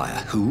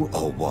vampire, who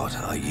or what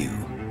are you?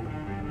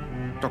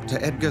 Dr.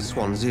 Edgar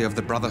Swansea of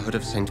the Brotherhood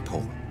of St.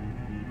 Paul.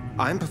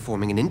 I'm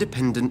performing an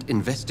independent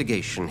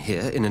investigation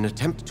here in an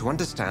attempt to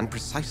understand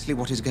precisely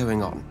what is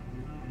going on.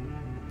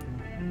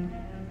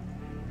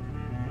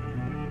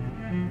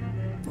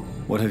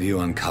 What have you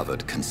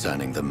uncovered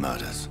concerning the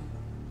murders?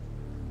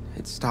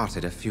 It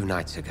started a few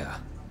nights ago.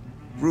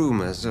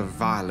 Rumors of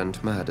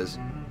violent murders.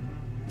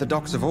 The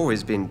docs have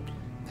always been,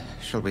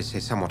 shall we say,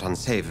 somewhat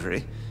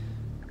unsavory.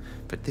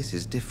 But this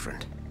is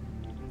different.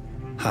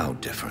 How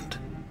different?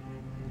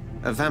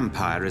 A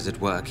vampire is at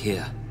work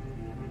here.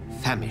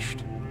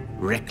 Famished.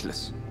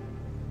 Reckless.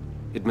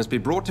 It must be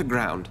brought to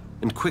ground,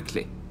 and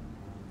quickly.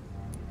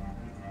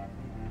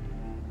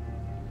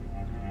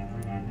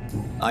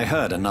 I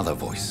heard another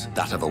voice,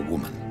 that of a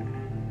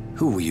woman.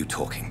 Who were you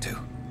talking to?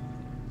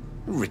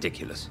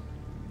 Ridiculous.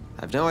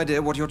 I've no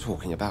idea what you're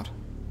talking about.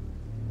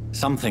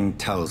 Something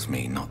tells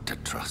me not to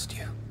trust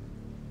you.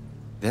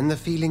 Then the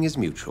feeling is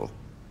mutual.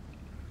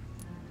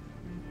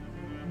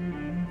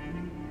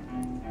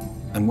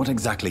 And what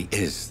exactly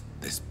is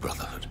this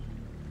Brotherhood?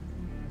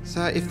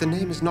 Sir, if the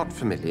name is not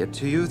familiar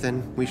to you,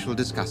 then we shall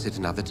discuss it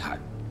another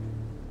time.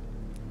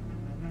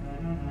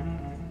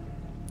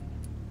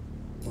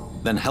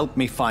 Then help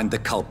me find the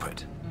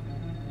culprit.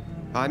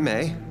 I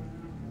may.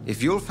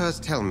 If you'll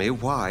first tell me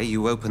why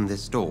you opened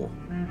this door.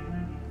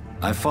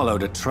 I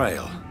followed a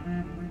trail.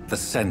 The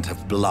scent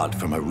of blood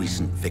from a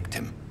recent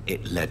victim.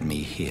 It led me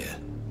here.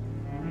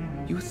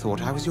 You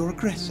thought I was your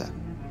aggressor.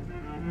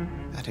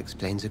 That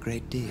explains a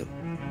great deal.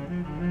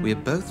 We're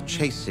both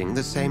chasing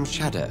the same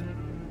shadow.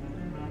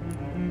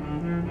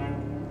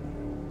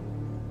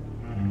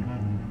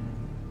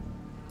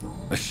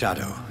 A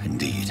shadow,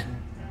 indeed.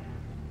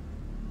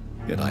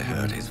 Yet I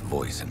heard his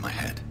voice in my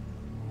head.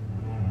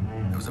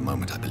 There was a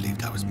moment I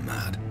believed I was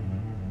mad.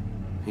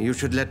 You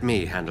should let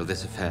me handle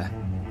this affair.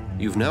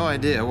 You've no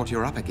idea what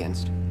you're up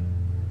against.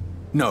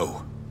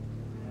 No.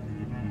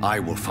 I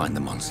will find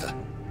the monster.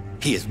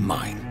 He is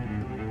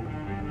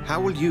mine. How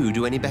will you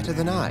do any better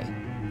than I?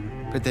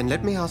 But then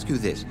let me ask you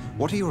this.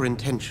 What are your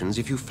intentions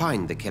if you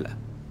find the killer?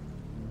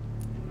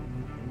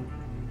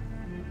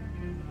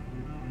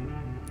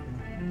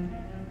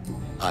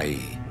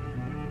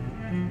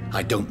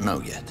 I don't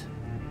know yet.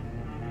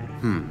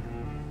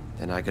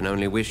 Then I can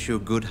only wish you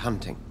good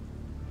hunting.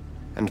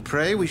 And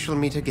pray we shall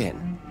meet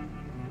again.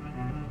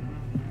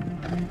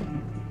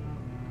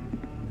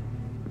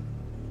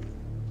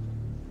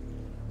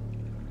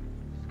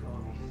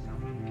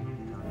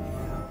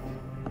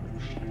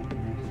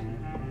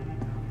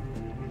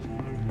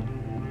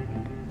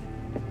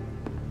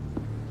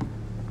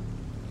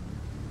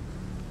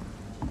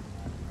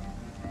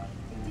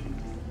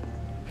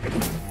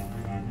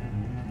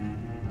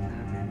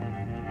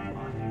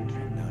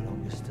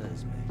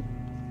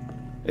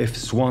 If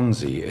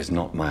Swansea is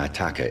not my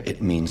attacker,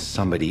 it means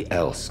somebody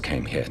else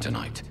came here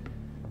tonight.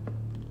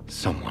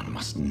 Someone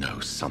must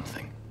know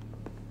something.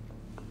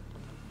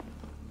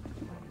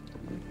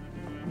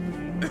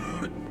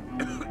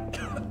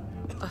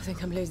 I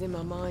think I'm losing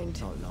my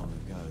mind. Not long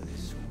ago,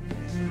 this...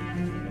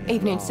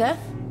 Evening, sir.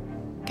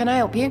 Can I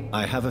help you?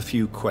 I have a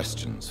few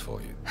questions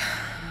for you.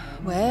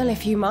 Well,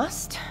 if you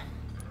must.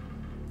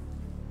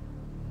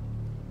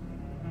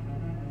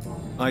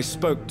 I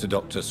spoke to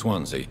Dr.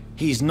 Swansea.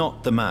 He's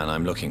not the man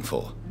I'm looking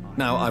for.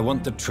 Now, I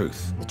want the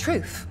truth. The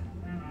truth?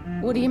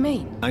 What do you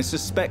mean? I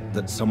suspect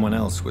that someone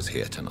else was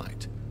here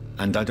tonight,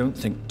 and I don't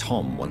think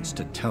Tom wants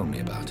to tell me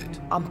about it.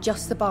 I'm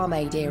just the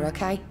barmaid here,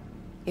 okay?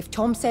 If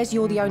Tom says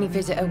you're the only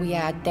visitor we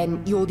had,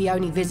 then you're the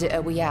only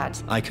visitor we had.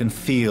 I can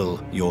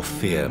feel your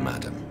fear,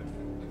 madam.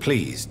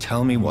 Please,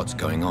 tell me what's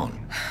going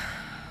on.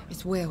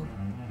 It's Will.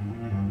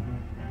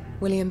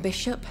 William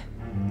Bishop.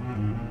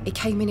 He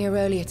came in here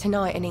earlier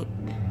tonight and he...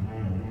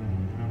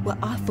 Well,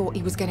 I thought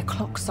he was going to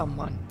clock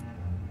someone.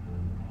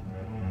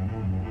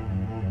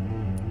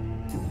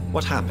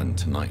 What happened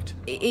tonight?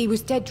 He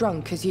was dead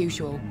drunk, as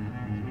usual.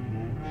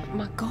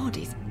 My God,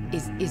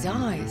 his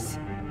eyes.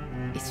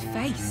 His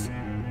face.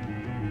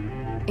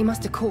 He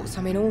must have caught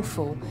something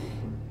awful.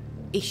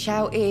 He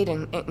shouted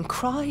and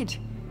cried.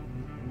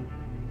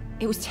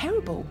 It was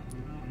terrible.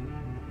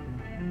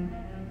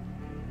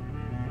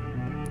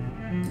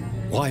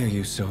 Why are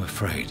you so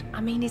afraid?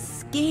 I mean, his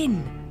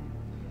skin.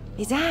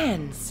 His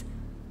hands.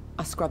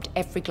 I scrubbed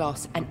every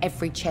glass and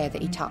every chair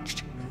that he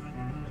touched.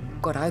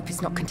 God, I hope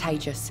it's not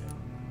contagious.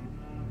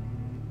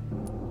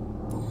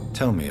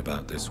 Tell me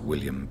about this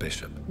William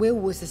Bishop. Will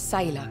was a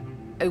sailor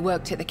who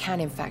worked at the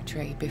canning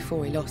factory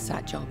before he lost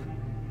that job.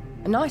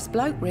 A nice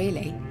bloke,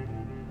 really.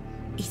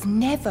 He's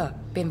never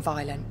been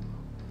violent.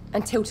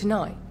 Until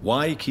tonight.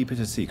 Why keep it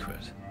a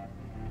secret?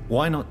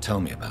 Why not tell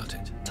me about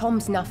it?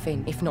 Tom's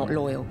nothing if not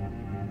loyal.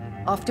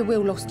 After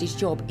Will lost his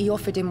job, he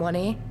offered him one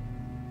ear.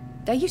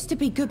 They used to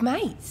be good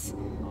mates.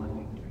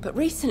 But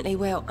recently,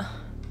 well...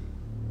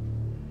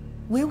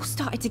 Will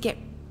started to get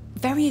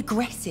very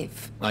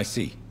aggressive. I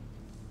see.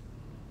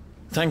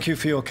 Thank you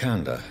for your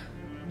candor.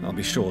 I'll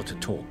be sure to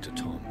talk to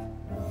Tom.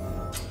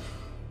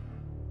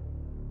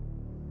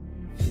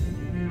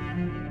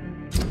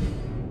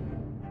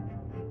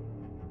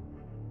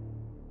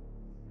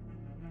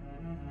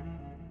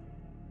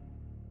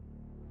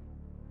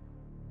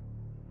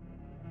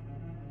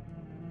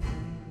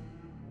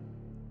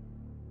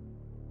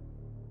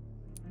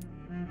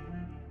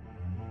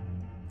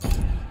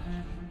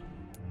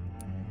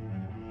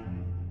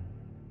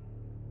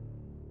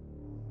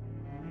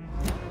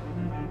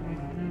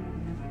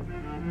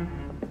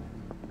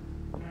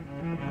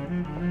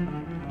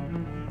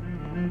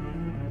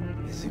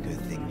 It's a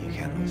good thing you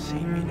cannot see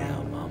me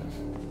now, Mum.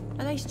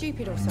 Are they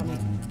stupid or something?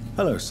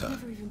 Hello, sir.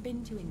 Never even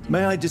been to India.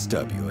 May I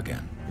disturb you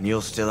again? And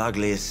you're still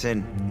ugly as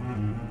sin.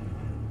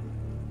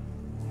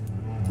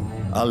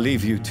 I'll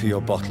leave you to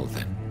your bottle,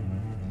 then.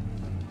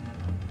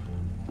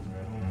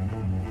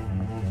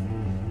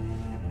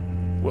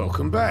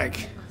 Welcome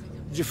back.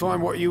 Did you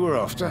find what you were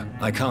after?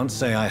 I can't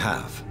say I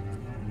have.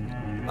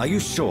 Are you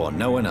sure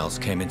no one else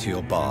came into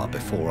your bar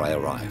before I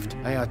arrived?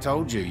 Hey, I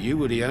told you, you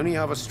were the only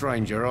other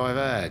stranger I've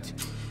had.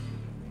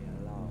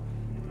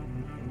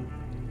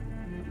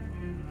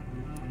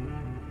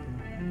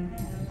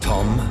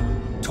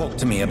 Tom, talk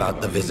to me about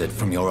the visit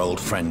from your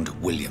old friend,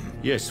 William.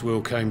 Yes,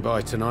 Will came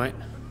by tonight,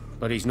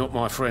 but he's not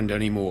my friend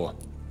anymore.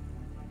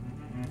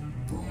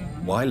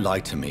 Why lie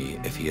to me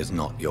if he is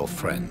not your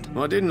friend?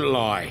 I didn't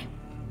lie.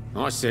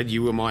 I said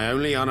you were my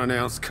only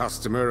unannounced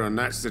customer, and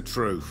that's the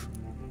truth.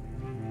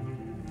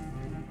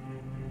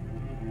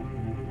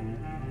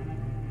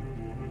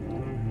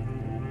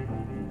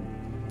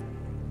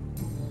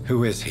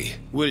 Who is he?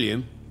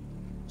 William.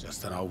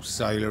 Just an old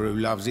sailor who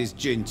loves his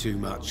gin too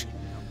much.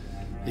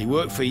 He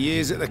worked for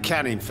years at the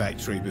canning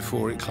factory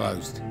before it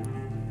closed.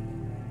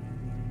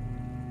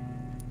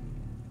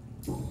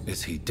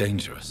 Is he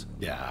dangerous?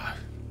 Yeah.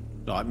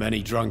 Like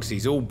many drunks,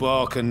 he's all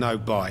bark and no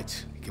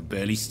bite. He can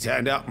barely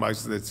stand up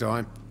most of the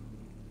time.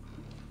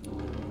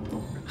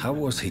 How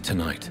was he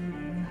tonight?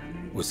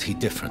 Was he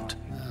different?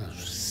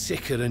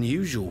 Sicker than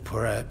usual,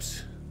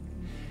 perhaps.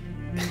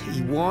 He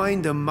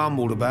whined and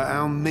mumbled about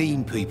how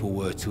mean people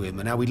were to him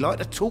and how he'd like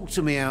to talk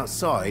to me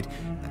outside,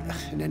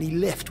 and then he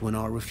left when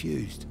I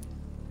refused.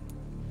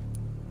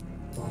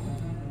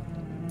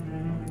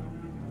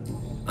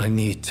 I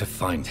need to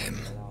find him.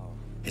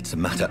 It's a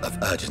matter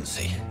of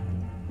urgency.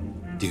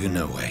 Do you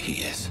know where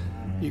he is?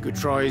 You could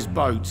try his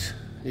boat.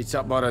 It's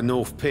up by the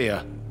North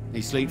Pier.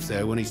 He sleeps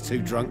there when he's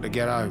too drunk to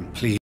get home. Please.